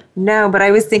 is it? No, but I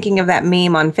was thinking of that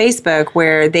meme on Facebook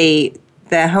where the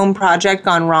home project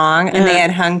gone wrong and they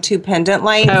had hung 2 pendant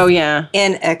lights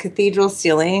in a cathedral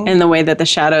ceiling. And the way that the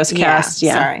shadows cast.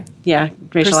 Yeah. Sorry. Yeah,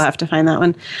 Rachel will have to find that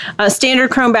one. Standard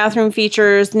chrome bathroom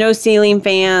features, no ceiling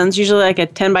fans, usually like a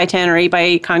 10 by 10 or 8 by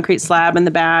 8 concrete slab in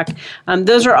the back.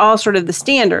 Those are all sort of the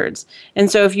standards.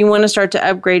 And so if you want to start to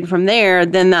upgrade from there,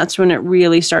 then that's when it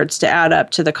really starts to add up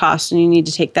to the cost, and you need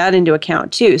to take that into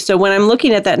account too. So when I'm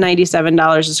looking at that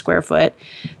 $97 a square foot,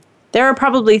 there are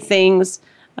probably things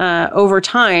over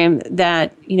time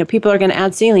that, people are going to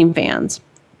add ceiling fans.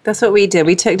 That's what we did.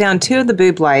 We took down 2 of the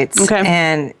boob lights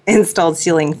and installed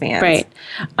ceiling fans. Right.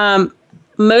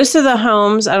 Most of the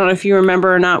homes, I don't know if you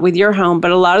remember or not with your home,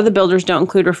 but a lot of the builders don't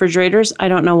include refrigerators. I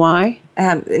don't know why.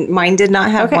 Mine did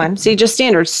not have one. See, just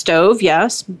standard. Stove,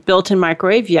 yes. Built-in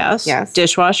microwave, yes.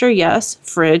 Dishwasher, yes.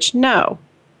 Fridge, no.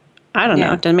 I don't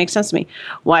know. It doesn't make sense to me.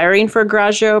 Wiring for a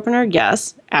garage door opener,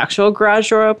 yes. Actual garage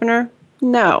door opener,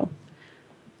 no.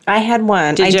 I had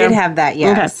one. I did have that,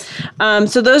 yes. Okay.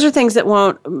 So those are things that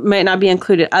might not be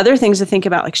included. Other things to think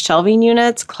about, like shelving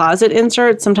units, closet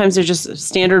inserts. Sometimes they're just a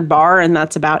standard bar, and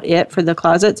that's about it for the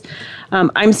closets.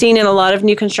 I'm seeing in a lot of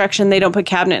new construction, they don't put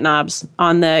cabinet knobs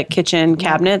on the kitchen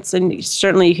cabinets, and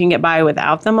certainly you can get by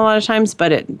without them a lot of times,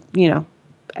 but it,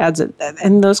 adds it,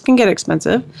 and those can get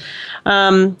expensive.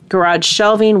 Garage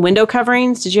shelving, window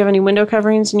coverings. Did you have any window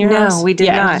coverings in your house? No, we did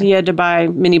not. You had to buy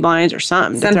mini blinds or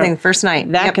something. Something first night.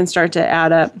 That can start to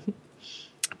add up.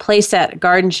 Play set,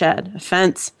 garden shed, a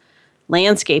fence,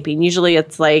 landscaping. Usually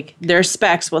it's like their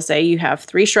specs will say you have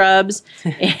 3 shrubs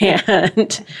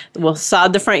and we'll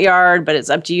sod the front yard, but it's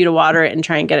up to you to water it and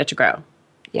try and get it to grow.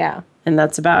 Yeah. And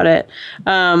that's about it.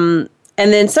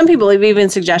 And then some people have even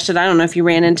suggested, I don't know if you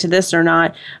ran into this or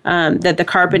not, that the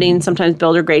carpeting, sometimes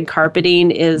builder grade carpeting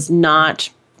is not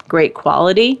great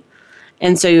quality.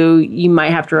 And so you might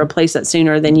have to replace that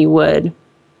sooner than you would.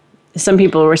 Some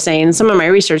people were saying, some of my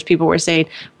research people were saying,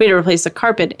 we had to replace the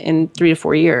carpet in 3 to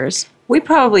 4 years. We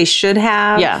probably should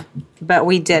have. Yeah. But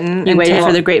we didn't. You waited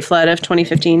for the Great Flood of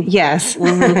 2015? Yes.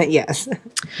 Mm-hmm. Yes.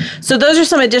 So those are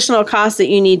some additional costs that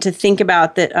you need to think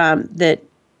about that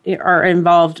are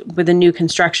involved with a new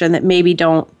construction that maybe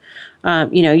don't,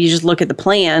 you just look at the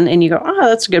plan and you go, oh,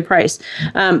 that's a good price.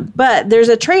 But there's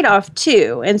a trade-off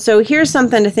too. And so here's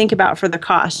something to think about for the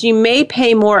cost. You may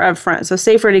pay more upfront. So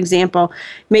say for an example,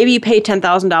 maybe you pay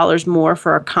 $10,000 more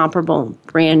for a comparable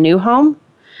brand new home,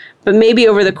 but maybe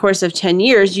over the course of 10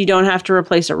 years, you don't have to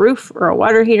replace a roof or a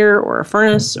water heater or a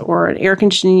furnace or an air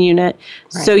conditioning unit.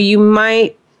 Right. So you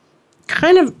might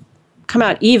kind of come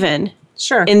out even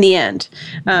in the end.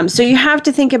 So you have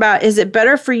to think about, is it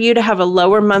better for you to have a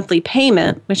lower monthly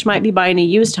payment, which might be buying a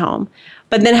used home,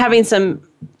 but then having some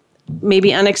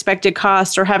maybe unexpected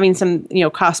costs or having some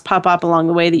costs pop up along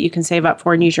the way that you can save up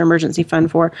for and use your emergency fund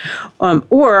for?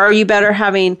 Or are you better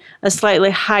having a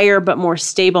slightly higher but more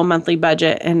stable monthly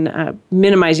budget and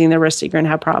minimizing the risk that you're going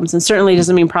to have problems? And certainly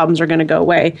doesn't mean problems are going to go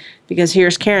away, because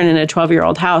here's Karen in a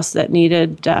 12-year-old house that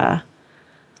needed...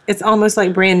 It's almost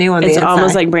like brand new on the inside. It's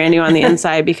almost like brand new on the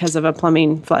inside because of a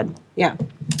plumbing flood. Yeah.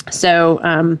 So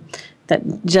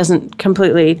that doesn't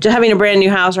completely... Just having a brand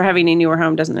new house or having a newer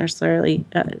home doesn't necessarily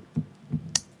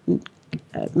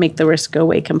make the risk go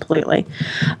away completely.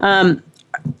 Are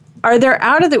there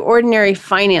out of the ordinary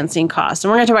financing costs?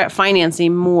 And we're going to talk about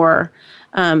financing more,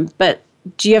 but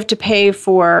do you have to pay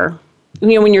for...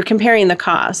 when you're comparing the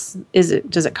costs, does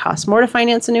it cost more to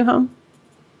finance a new home?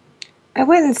 I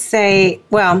wouldn't say,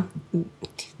 well,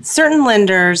 certain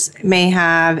lenders may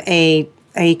have a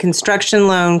construction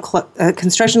loan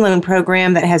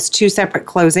program that has 2 separate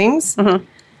closings. Mm-hmm.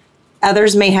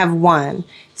 Others may have 1.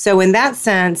 So in that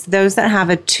sense, those that have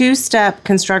a 2-step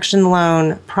construction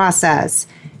loan process,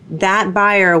 that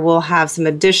buyer will have some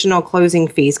additional closing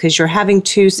fees because you're having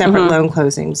 2 separate loan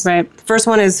closings. Right. The first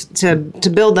one is to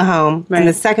build the home, and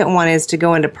the second one is to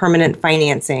go into permanent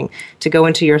financing, to go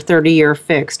into your 30-year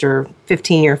fixed or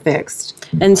 15-year fixed.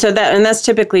 And so that's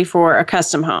typically for a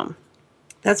custom home.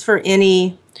 That's for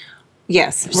any...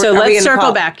 Yes. So let's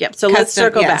circle back. Yep. So let's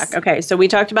circle back. Okay. So we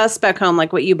talked about spec home,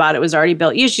 like what you bought. It was already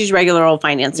built. You just use regular old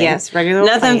financing. Yes, regular old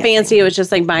Nothing fancy. It was just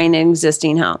like buying an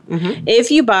existing home. Mm-hmm. If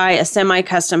you buy a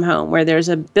semi-custom home where there's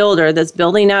a builder that's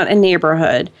building out a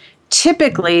neighborhood,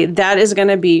 typically that is going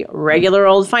to be regular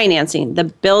old financing. The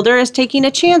builder is taking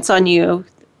a chance on you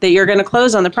that you're going to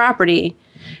close on the property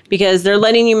because they're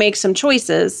letting you make some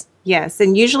choices. Yes,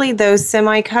 and usually those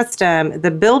semi-custom, the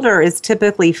builder is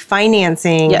typically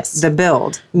financing the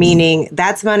build, meaning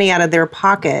that's money out of their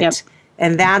pocket. Yep.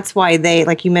 And that's why they,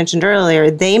 like you mentioned earlier,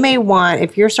 they may want,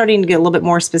 if you're starting to get a little bit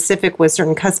more specific with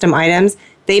certain custom items,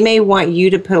 they may want you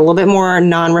to put a little bit more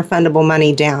non-refundable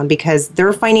money down because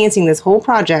they're financing this whole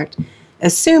project,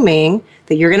 assuming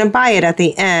that you're going to buy it at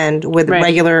the end with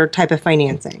regular type of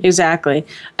financing. Exactly.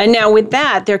 And now with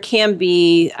that, there can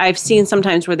be, I've seen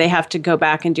sometimes where they have to go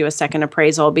back and do a second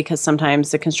appraisal because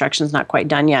sometimes the construction's not quite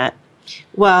done yet.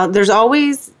 Well, there's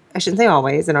always, I shouldn't say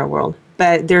always in our world,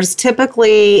 but there's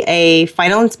typically a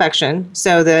final inspection.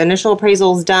 So the initial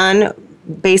appraisal is done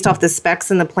based off the specs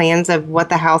and the plans of what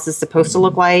the house is supposed to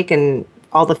look like and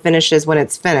all the finishes when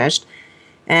it's finished.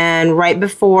 And right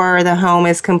before the home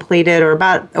is completed, or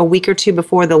about a week or two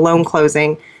before the loan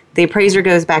closing, the appraiser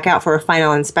goes back out for a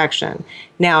final inspection.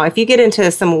 Now, if you get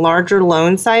into some larger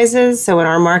loan sizes, so in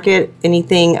our market,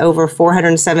 anything over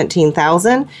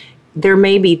 $417,000, there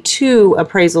may be 2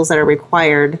 appraisals that are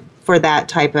required for that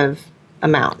type of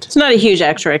amount. It's not a huge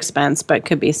extra expense, but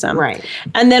could be some. Right.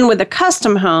 And then with a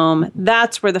custom home,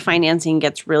 that's where the financing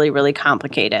gets really, really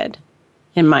complicated,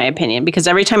 in my opinion, because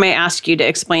every time I ask you to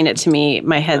explain it to me,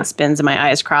 my head spins and my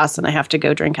eyes cross and I have to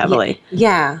go drink heavily.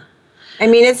 Yeah. I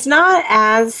mean, it's not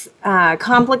as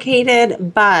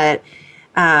complicated, but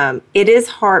it is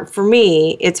hard for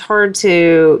me. It's hard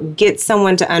to get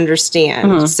someone to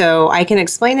understand. So I can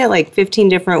explain it like 15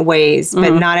 different ways,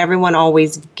 but not everyone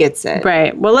always gets it.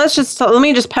 Right. Well, let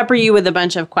me just pepper you with a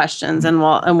bunch of questions, and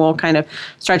we'll kind of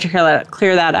start to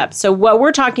clear that up. So what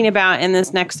we're talking about in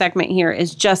this next segment here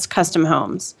is just custom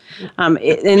homes, and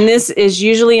this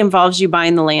usually involves you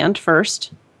buying the land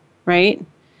first, right?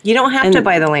 You don't have to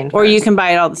buy the land first. Or you can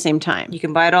buy it all at the same time. You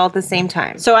can buy it all at the same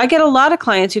time. So I get a lot of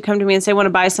clients who come to me and say, I want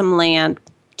to buy some land,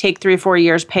 take 3 or 4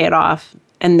 years, pay it off,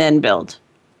 and then build.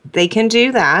 They can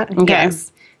do that. Okay.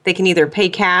 Yes. They can either pay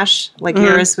cash, like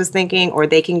Harris was thinking, or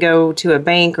they can go to a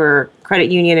bank or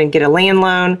credit union and get a land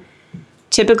loan.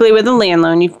 Typically with a land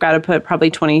loan, you've got to put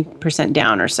probably 20%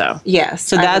 down or so. Yes.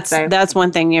 So that's one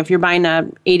thing. If you're buying a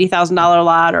 $80,000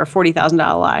 lot or a $40,000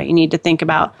 lot, you need to think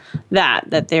about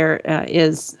that there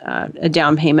is a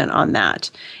down payment on that.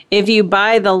 If you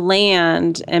buy the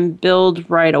land and build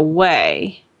right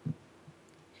away,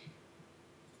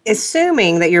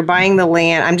 assuming that you're buying the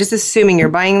land, I'm just assuming you're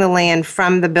buying the land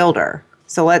from the builder.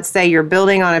 So let's say you're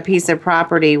building on a piece of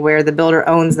property where the builder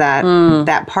owns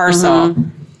that parcel.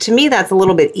 To me, that's a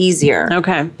little bit easier.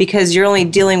 Okay. Because you're only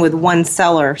dealing with one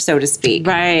seller, so to speak.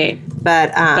 Right.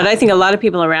 But I think a lot of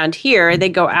people around here, they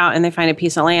go out and they find a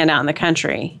piece of land out in the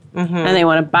country, and they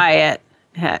want to buy it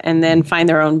and then find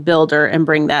their own builder and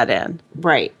bring that in.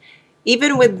 Right.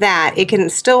 Even with that, it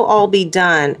can still all be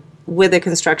done with a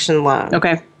construction loan.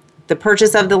 Okay. The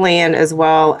purchase of the land as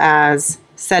well as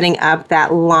setting up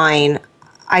that line,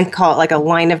 I call it like a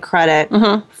line of credit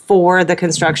for the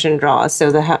construction draw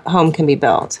so the home can be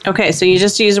built. Okay, so you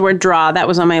just use the word draw. That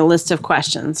was on my list of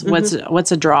questions.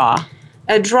 What's a draw?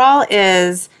 A draw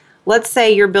is, let's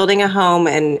say you're building a home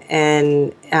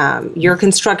and your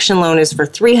construction loan is for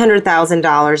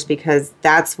 $300,000 because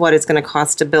that's what it's going to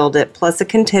cost to build it, plus a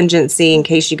contingency in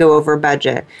case you go over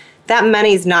budget. That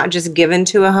money is not just given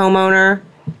to a homeowner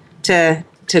to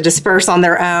disperse on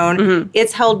their own.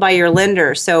 It's held by your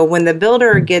lender. So when the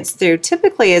builder gets through,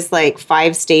 typically it's like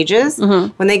 5 stages.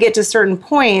 When they get to certain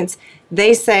points,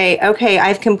 they say, okay,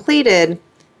 I've completed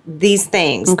these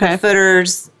things, the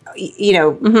footers,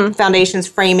 foundations,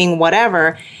 framing,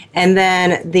 whatever. And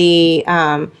then the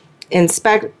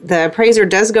appraiser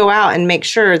does go out and make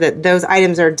sure that those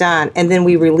items are done. And then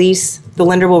the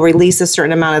lender will release a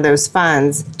certain amount of those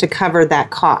funds to cover that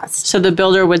cost. So the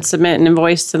builder would submit an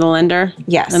invoice to the lender?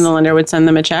 Yes. And the lender would send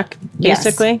them a check,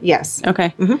 basically? Yes.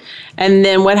 Okay. And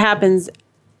then what happens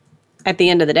at the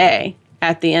end of the day?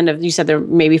 At the end of, you said there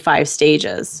may be 5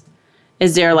 stages.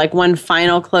 Is there like one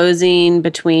final closing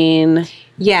between?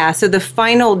 Yeah, so the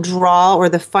final draw or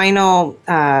the final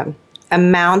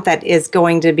amount that is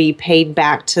going to be paid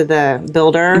back to the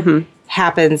builder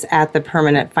happens at the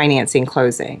permanent financing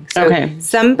closing. So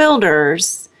some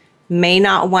builders may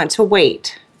not want to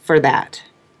wait for that.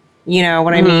 You know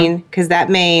what I mean? Because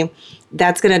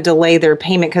that's going to delay their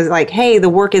payment because like, hey, the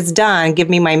work is done, give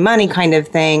me my money kind of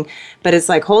thing. But it's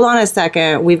like, hold on a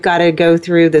second, we've got to go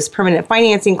through this permanent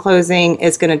financing closing.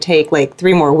 It's going to take like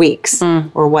 3 more weeks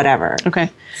or whatever. Okay.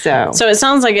 So it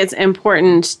sounds like it's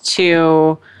important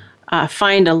to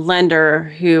find a lender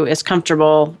who is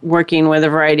comfortable working with a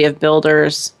variety of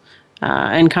builders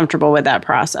and comfortable with that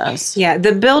process. Yeah,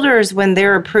 the builders, when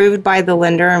they're approved by the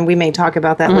lender, and we may talk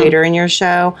about that later in your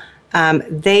show,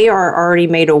 they are already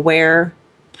made aware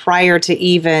prior to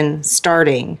even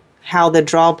starting how the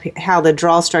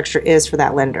draw structure is for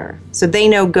that lender. So they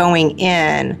know going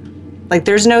in, like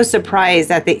there's no surprise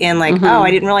at the end, like, oh,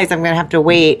 I didn't realize I'm going to have to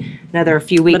wait another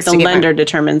few weeks. But the lender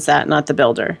determines that, not the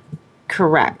builder.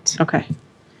 Correct. Okay.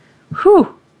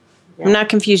 Whew. I'm not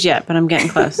confused yet, but I'm getting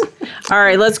close. All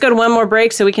right, let's go to one more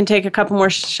break so we can take a couple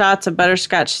more shots of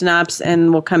butterscotch schnapps,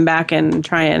 and we'll come back and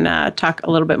try and talk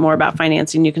a little bit more about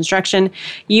financing new construction.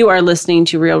 You are listening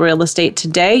to Real Real Estate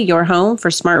Today, your home for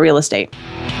smart real estate.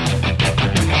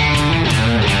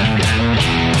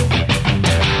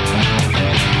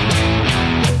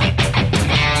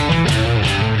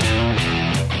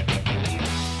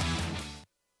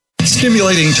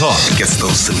 Stimulating talk. Gets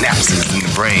those synapses in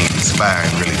the brain firing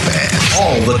really fast.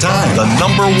 All the time. The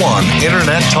number one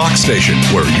internet talk station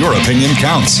where your opinion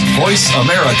counts.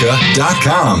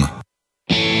 VoiceAmerica.com.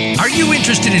 Are you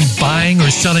interested in buying or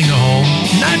selling a home?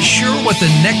 Not sure what the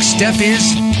next step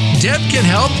is? Deb can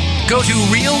help. Go to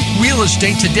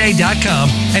realrealestatetoday.com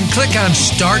and click on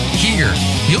Start Here.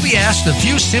 You'll be asked a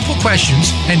few simple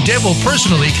questions, and Deb will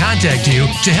personally contact you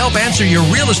to help answer your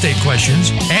real estate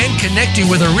questions and connect you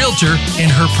with a realtor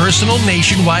in her personal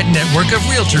nationwide network of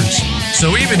realtors.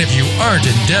 So even if you aren't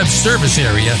in Deb's service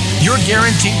area, you're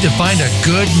guaranteed to find a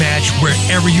good match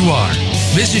wherever you are.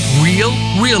 Visit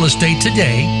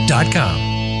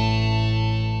realrealestatetoday.com.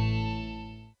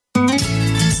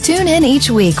 Tune in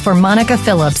each week for Monica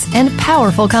Phillips and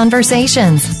Powerful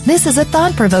Conversations. This is a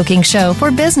thought-provoking show for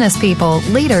business people,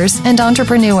 leaders, and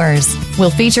entrepreneurs.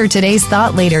 We'll feature today's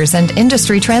thought leaders and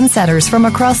industry trendsetters from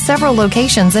across several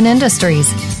locations and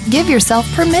industries. Give yourself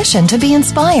permission to be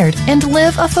inspired and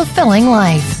live a fulfilling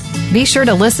life. Be sure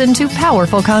to listen to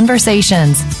Powerful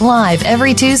Conversations, live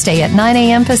every Tuesday at 9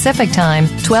 a.m. Pacific Time,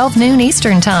 12 noon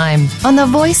Eastern Time, on the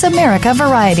Voice America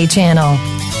Variety Channel.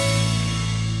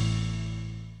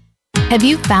 Have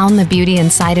you found the beauty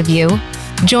inside of you?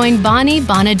 Join Bonnie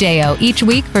Bonadeo each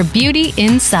week for Beauty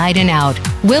Inside and Out.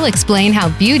 We'll explain how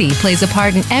beauty plays a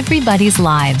part in everybody's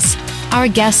lives. Our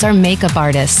guests are makeup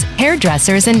artists,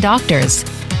 hairdressers, and doctors.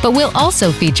 But we'll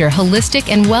also feature holistic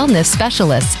and wellness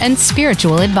specialists and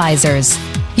spiritual advisors.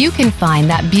 You can find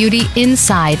that beauty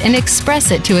inside and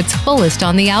express it to its fullest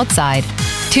on the outside.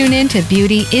 Tune in to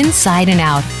Beauty Inside and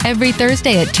Out every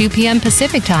Thursday at 2 p.m.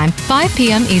 Pacific Time, 5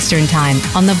 p.m. Eastern Time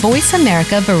on the Voice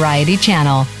America Variety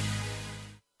Channel.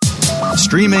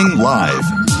 Streaming live.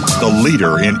 The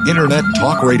leader in internet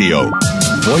talk radio.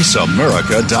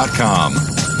 VoiceAmerica.com.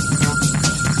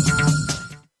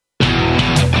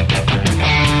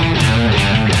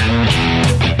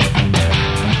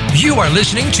 You are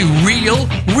listening to Real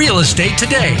Real Estate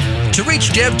Today. To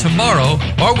reach Deb tomorrow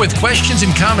or with questions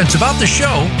and comments about the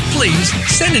show, please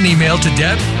send an email to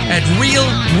Deb at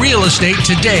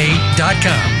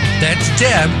realrealestatetoday.com. That's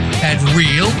Deb at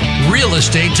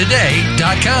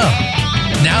realrealestatetoday.com.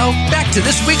 Now, back to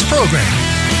this week's program.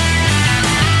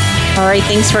 All right,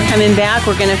 thanks for coming back.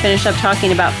 We're going to finish up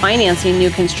talking about financing new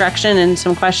construction and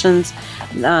some questions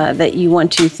that you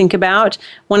want to think about.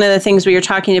 One of the things we were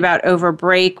talking about over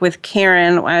break with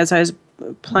Karen, as I was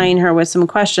plying her with some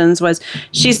questions, was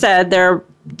she said there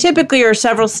typically are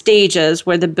several stages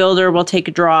where the builder will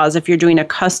take draws if you're doing a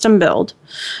custom build,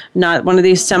 not one of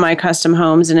these semi-custom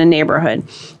homes in a neighborhood,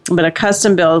 but a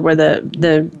custom build where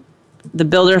the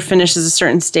builder finishes a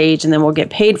certain stage and then we'll get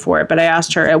paid for it. But I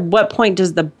asked her, at what point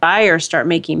does the buyer start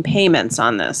making payments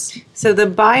on this? So the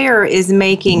buyer is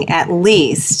making at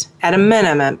least, at a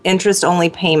minimum,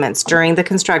 interest-only payments during the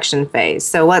construction phase.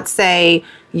 So let's say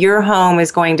your home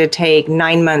is going to take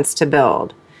 9 months to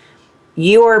build.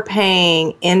 You are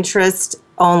paying interest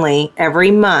only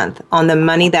every month on the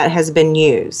money that has been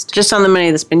used. Just on the money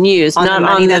that's been used, on not the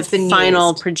money on that's the been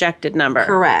final used. projected number.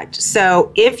 Correct.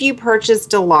 So if you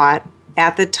purchased a lot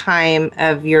at the time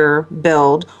of your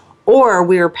build, or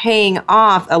we were paying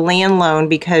off a land loan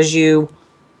because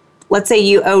let's say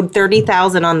you owed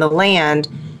 $30,000 on the land,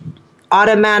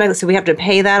 automatically, so we have to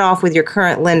pay that off with your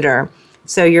current lender.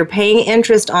 So you're paying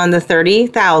interest on the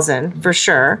 $30,000 for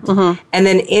sure, and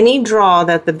then any draw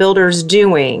that the builder's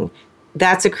doing,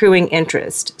 that's accruing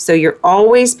interest. So you're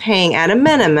always paying at a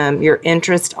minimum your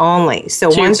interest only. So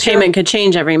once your payment could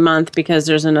change every month because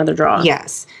there's another draw.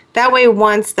 Yes. That way,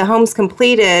 once the home's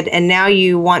completed and now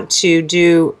you want to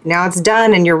now it's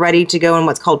done and you're ready to go in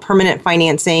what's called permanent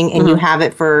financing and you have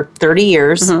it for 30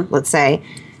 years, let's say,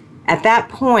 at that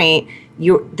point,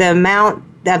 the amount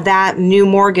of that new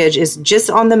mortgage is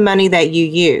just on the money that you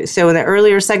use. So in the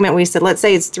earlier segment, we said, let's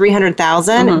say it's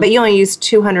 $300,000, but you only use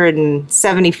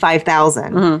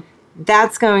 $275,000.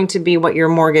 That's going to be what your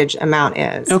mortgage amount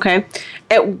is. Okay.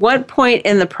 At what point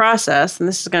in the process, and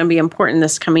this is going to be important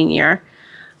this coming year,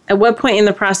 at what point in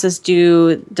the process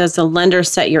does the lender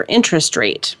set your interest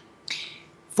rate?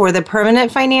 For the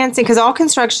permanent financing, because all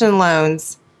construction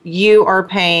loans, you are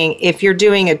paying, if you're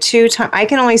doing a 2-time, I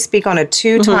can only speak on a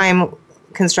 2-time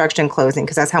construction closing,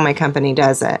 because that's how my company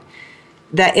does it,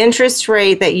 the interest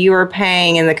rate that you are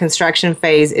paying in the construction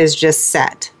phase is just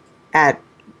set at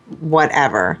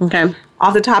whatever. Okay.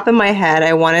 Off the top of my head,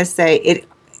 I want to say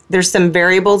there's some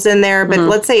variables in there, but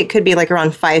let's say it could be like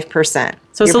around 5%.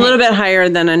 So it's a little bit higher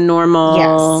than a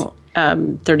normal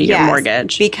 30-year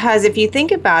mortgage. Because if you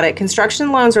think about it,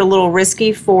 construction loans are a little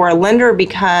risky for a lender,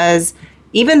 because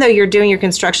even though you're doing your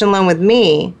construction loan with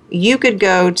me, you could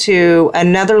go to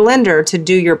another lender to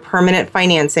do your permanent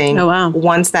financing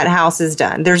once that house is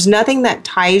done. There's nothing that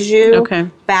ties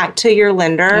you back to your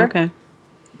lender. Okay.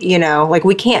 You know, like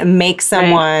we can't make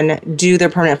someone do their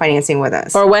permanent financing with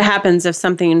us. Or what happens if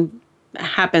something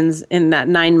happens in that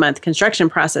 9-month construction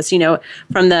process? You know,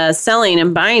 from the selling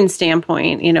and buying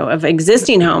standpoint, you know, of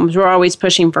existing homes, we're always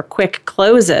pushing for quick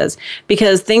closes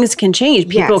because things can change.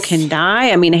 People can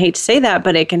die. I mean, I hate to say that,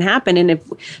 but it can happen. And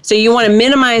so you want to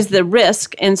minimize the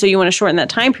risk. And so you want to shorten that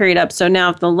time period up. So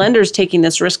now if the lender's taking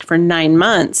this risk for 9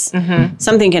 months,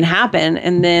 something can happen.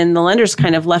 And then the lender's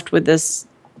kind of left with this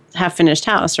half-finished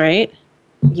house, right?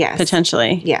 Yes.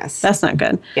 Potentially. Yes. That's not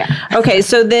good. Yeah. Okay,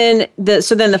 so then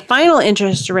the final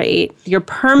interest rate, your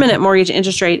permanent mortgage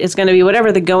interest rate, is going to be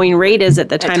whatever the going rate is at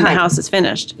the time the house is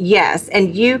finished. Yes,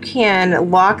 and you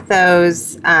can lock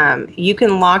those. I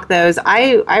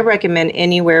recommend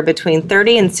anywhere between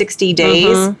 30 and 60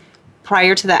 days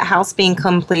prior to that house being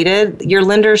completed. Your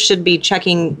lender should be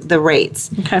checking the rates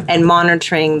and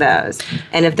monitoring those.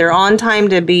 And if they're on time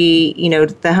to be, you know,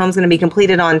 the home's going to be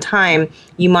completed on time,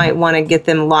 you might want to get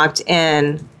them locked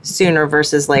in sooner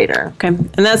versus later. Okay.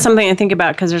 And that's something I think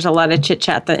about because there's a lot of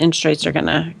chit-chat that interest rates are going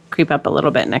to creep up a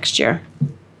little bit next year.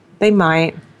 They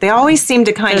might. They always seem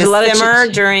to kind of simmer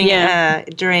during a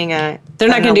They're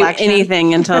not going to do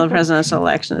anything until the presidential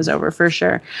election is over, for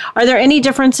sure. Are there any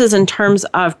differences in terms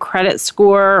of credit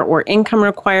score or income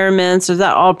requirements? Is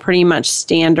that all pretty much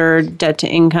standard debt to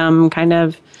income kind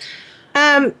of?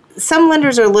 Some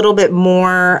lenders are a little bit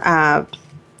more, I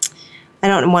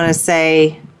don't want to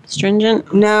say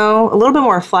stringent. No, a little bit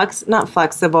more not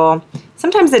flexible.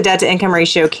 Sometimes the debt to income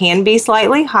ratio can be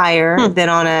slightly higher than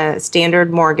on a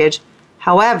standard mortgage.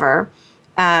 However,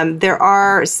 there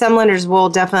are some lenders will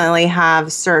definitely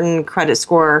have certain credit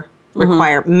score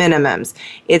require minimums.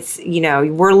 It's, you know,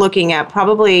 we're looking at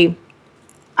probably,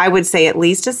 I would say at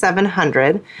least a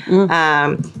 700.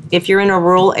 If you're in a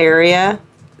rural area,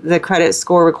 the credit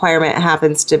score requirement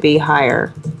happens to be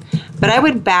higher. But I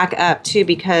would back up too,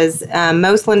 because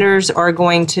most lenders are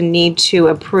going to need to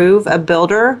approve a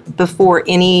builder before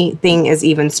anything is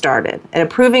even started. And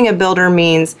approving a builder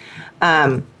means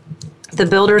the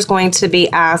builder is going to be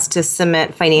asked to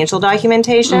submit financial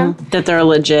documentation. That they're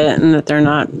legit and that they're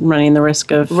not running the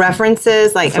risk of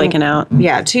references like flaking out.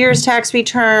 Yeah, 2 years tax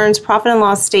returns, profit and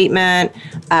loss statement,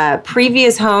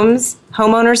 previous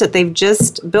homeowners that they've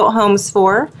just built homes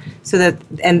for, so that,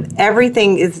 and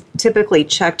everything is typically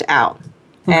checked out.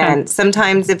 And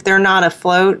sometimes if they're not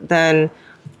afloat, then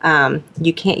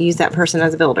you can't use that person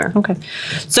as a builder. Okay.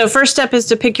 So first step is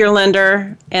to pick your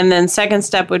lender, and then second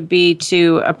step would be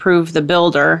to approve the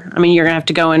builder. I mean, you're going to have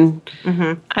to go and,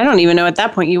 I don't even know at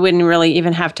that point, you wouldn't really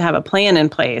even have to have a plan in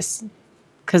place.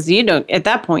 Because you don't, at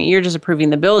that point, you're just approving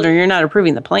the builder. You're not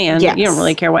approving the plan. Yes. You don't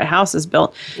really care what house is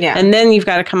built. Yeah. And then you've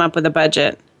got to come up with a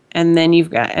budget. And then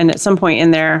and at some point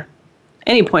in there,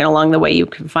 any point along the way, you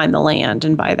can find the land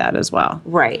and buy that as well.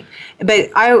 Right. But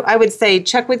I would say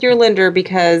check with your lender,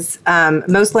 because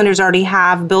most lenders already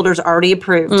have builders already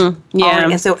approved.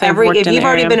 And so if you've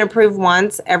already been approved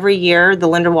once, every year the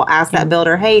lender will ask that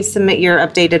builder, hey, submit your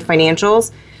updated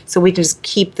financials, so we just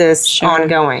keep this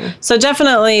ongoing. So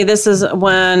definitely this is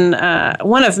one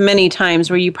of many times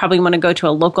where you probably want to go to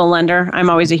a local lender. I'm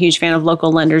always a huge fan of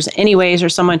local lenders anyways, or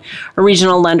a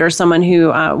regional lender, someone who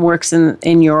works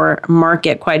in your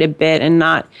market quite a bit, and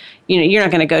not, you're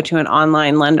not going to go to an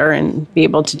online lender and be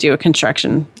able to do a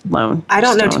construction loan. I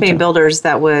don't know too many builders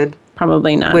that would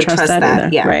probably not trust that either.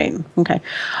 Yeah. Right. Okay.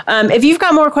 If you've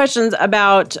got more questions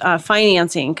about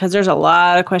financing, because there's a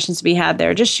lot of questions to be had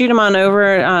there, just shoot them on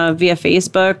over via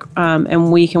Facebook,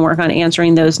 and we can work on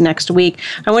answering those next week.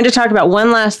 I wanted to talk about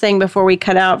one last thing before we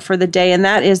cut out for the day, and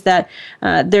that is that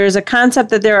there's a concept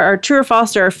that there are, true or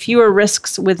false, there are fewer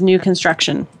risks with new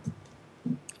construction.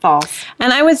 False.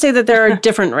 And I would say that there are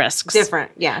different risks.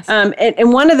 Different, yes.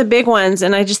 And one of the big ones,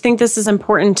 and I just think this is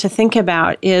important to think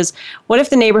about, is what if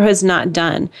the neighborhood's not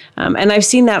done? And I've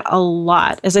seen that a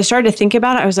lot. As I started to think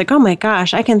about it, I was like, oh my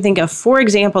gosh, I can think of 4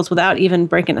 examples without even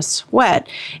breaking a sweat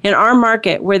in our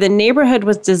market where the neighborhood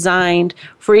was designed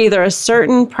for either a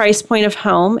certain price point of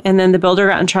home, and then the builder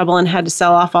got in trouble and had to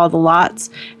sell off all the lots,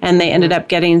 and they ended up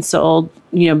getting sold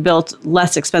built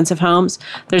less expensive homes.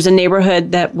 There's a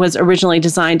neighborhood that was originally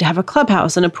designed to have a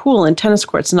clubhouse and a pool and tennis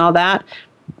courts and all that.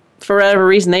 For whatever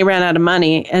reason, they ran out of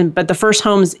money, but the first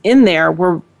homes in there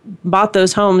bought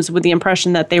those homes with the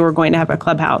impression that they were going to have a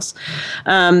clubhouse.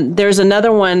 There's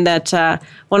another one that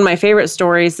one of my favorite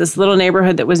stories, this little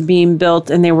neighborhood that was being built,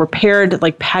 and they were paired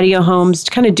like patio homes,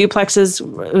 kind of duplexes.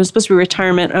 It was supposed to be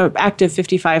retirement, active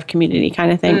 55 community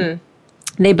kind of thing.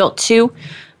 They built 2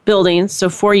 buildings, so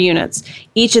 4 units,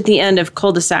 each at the end of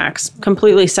cul-de-sacs,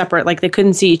 completely separate, like they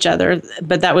couldn't see each other.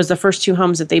 But that was the first 2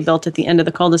 homes that they built at the end of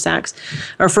the cul-de-sacs,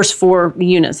 or first 4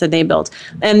 units that they built.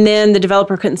 And then the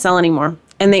developer couldn't sell anymore.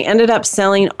 And they ended up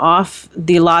selling off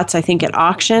the lots, I think, at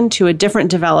auction to a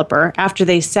different developer after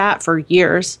they sat for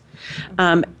years.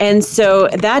 And so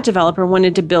that developer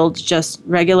wanted to build just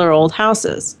regular old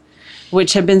houses,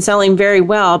 which have been selling very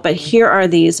well. But here are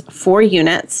these 4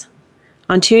 units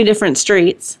on 2 different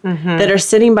streets that are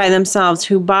sitting by themselves,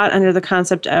 who bought under the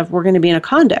concept of, we're going to be in a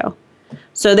condo.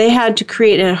 So they had to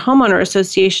create a homeowner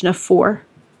association of 4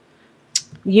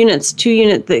 units, 2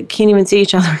 units that can't even see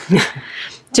each other,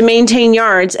 to maintain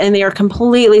yards. And they are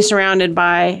completely surrounded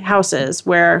by houses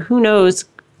where who knows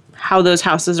how those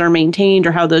houses are maintained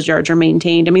or how those yards are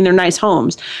maintained. I mean, they're nice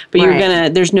homes, but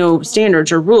there's no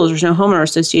standards or rules. There's no homeowner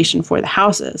association for the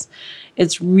houses.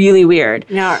 It's really weird.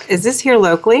 Now, is this here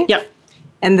locally? Yep.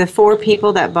 And the 4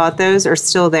 people that bought those are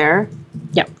still there?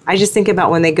 Yep. I just think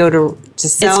about when they go to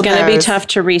sell. It's going to be tough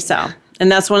to resell.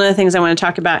 And that's one of the things I want to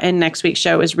talk about in next week's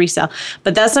show is resell.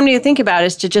 But that's something to think about,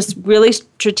 is to just really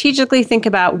strategically think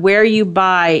about where you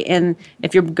buy. And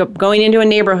if you're going into a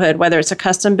neighborhood, whether it's a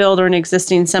custom build or an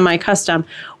existing semi-custom,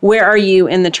 where are you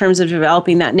in the terms of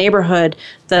developing that neighborhood?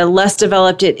 The less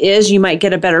developed it is, you might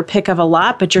get a better pick of a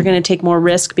lot, but you're going to take more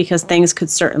risk because things could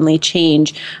certainly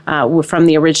change from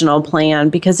the original plan,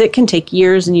 because it can take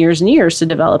years and years and years to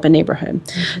develop a neighborhood.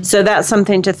 So that's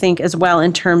something to think as well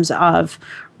in terms of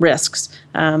risks,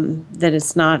 that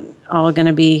it's not all going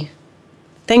to be,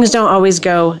 things don't always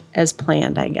go as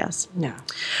planned, I guess. No.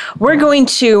 We're going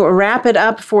to wrap it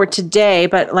up for today,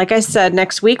 but like I said,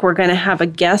 next week we're going to have a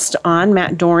guest on,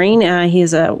 Matt Doring.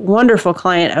 He's a wonderful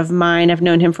client of mine. I've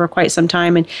known him for quite some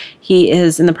time, and he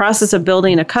is in the process of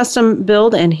building a custom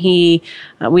build, and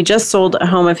we just sold a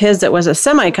home of his that was a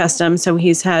semi-custom, so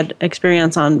he's had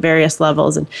experience on various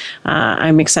levels, and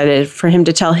I'm excited for him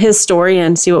to tell his story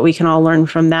and see what we can all learn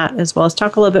from that, as well as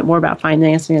talk a little bit more about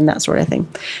financing and that sort of thing.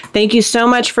 Thank you so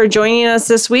much for joining us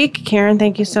this week. Karen,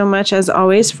 thank you so much, as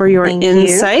always, for your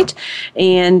insight.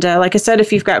 And like I said,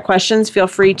 if you've got questions, feel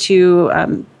free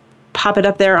to pop it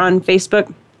up there on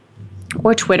Facebook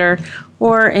or Twitter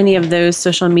or any of those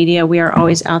social media. We are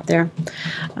always out there.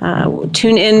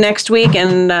 Tune in next week,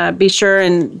 and be sure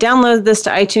and download this to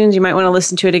iTunes. You might want to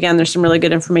listen to it again. There's some really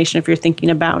good information if you're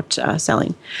thinking about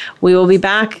selling. We will be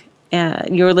back.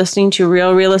 You're listening to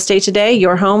Real Real Estate Today,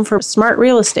 your home for smart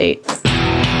real estate.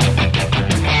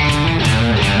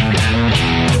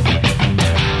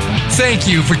 Thank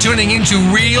you for tuning into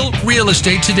Real Real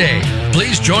Estate Today.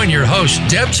 Please join your host,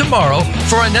 Deb, tomorrow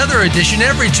for another edition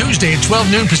every Tuesday at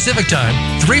 12 noon Pacific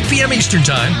Time, 3 p.m. Eastern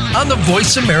Time on the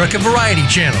Voice America Variety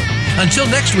Channel. Until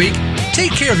next week,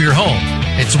 take care of your home.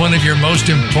 It's one of your most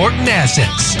important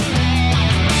assets.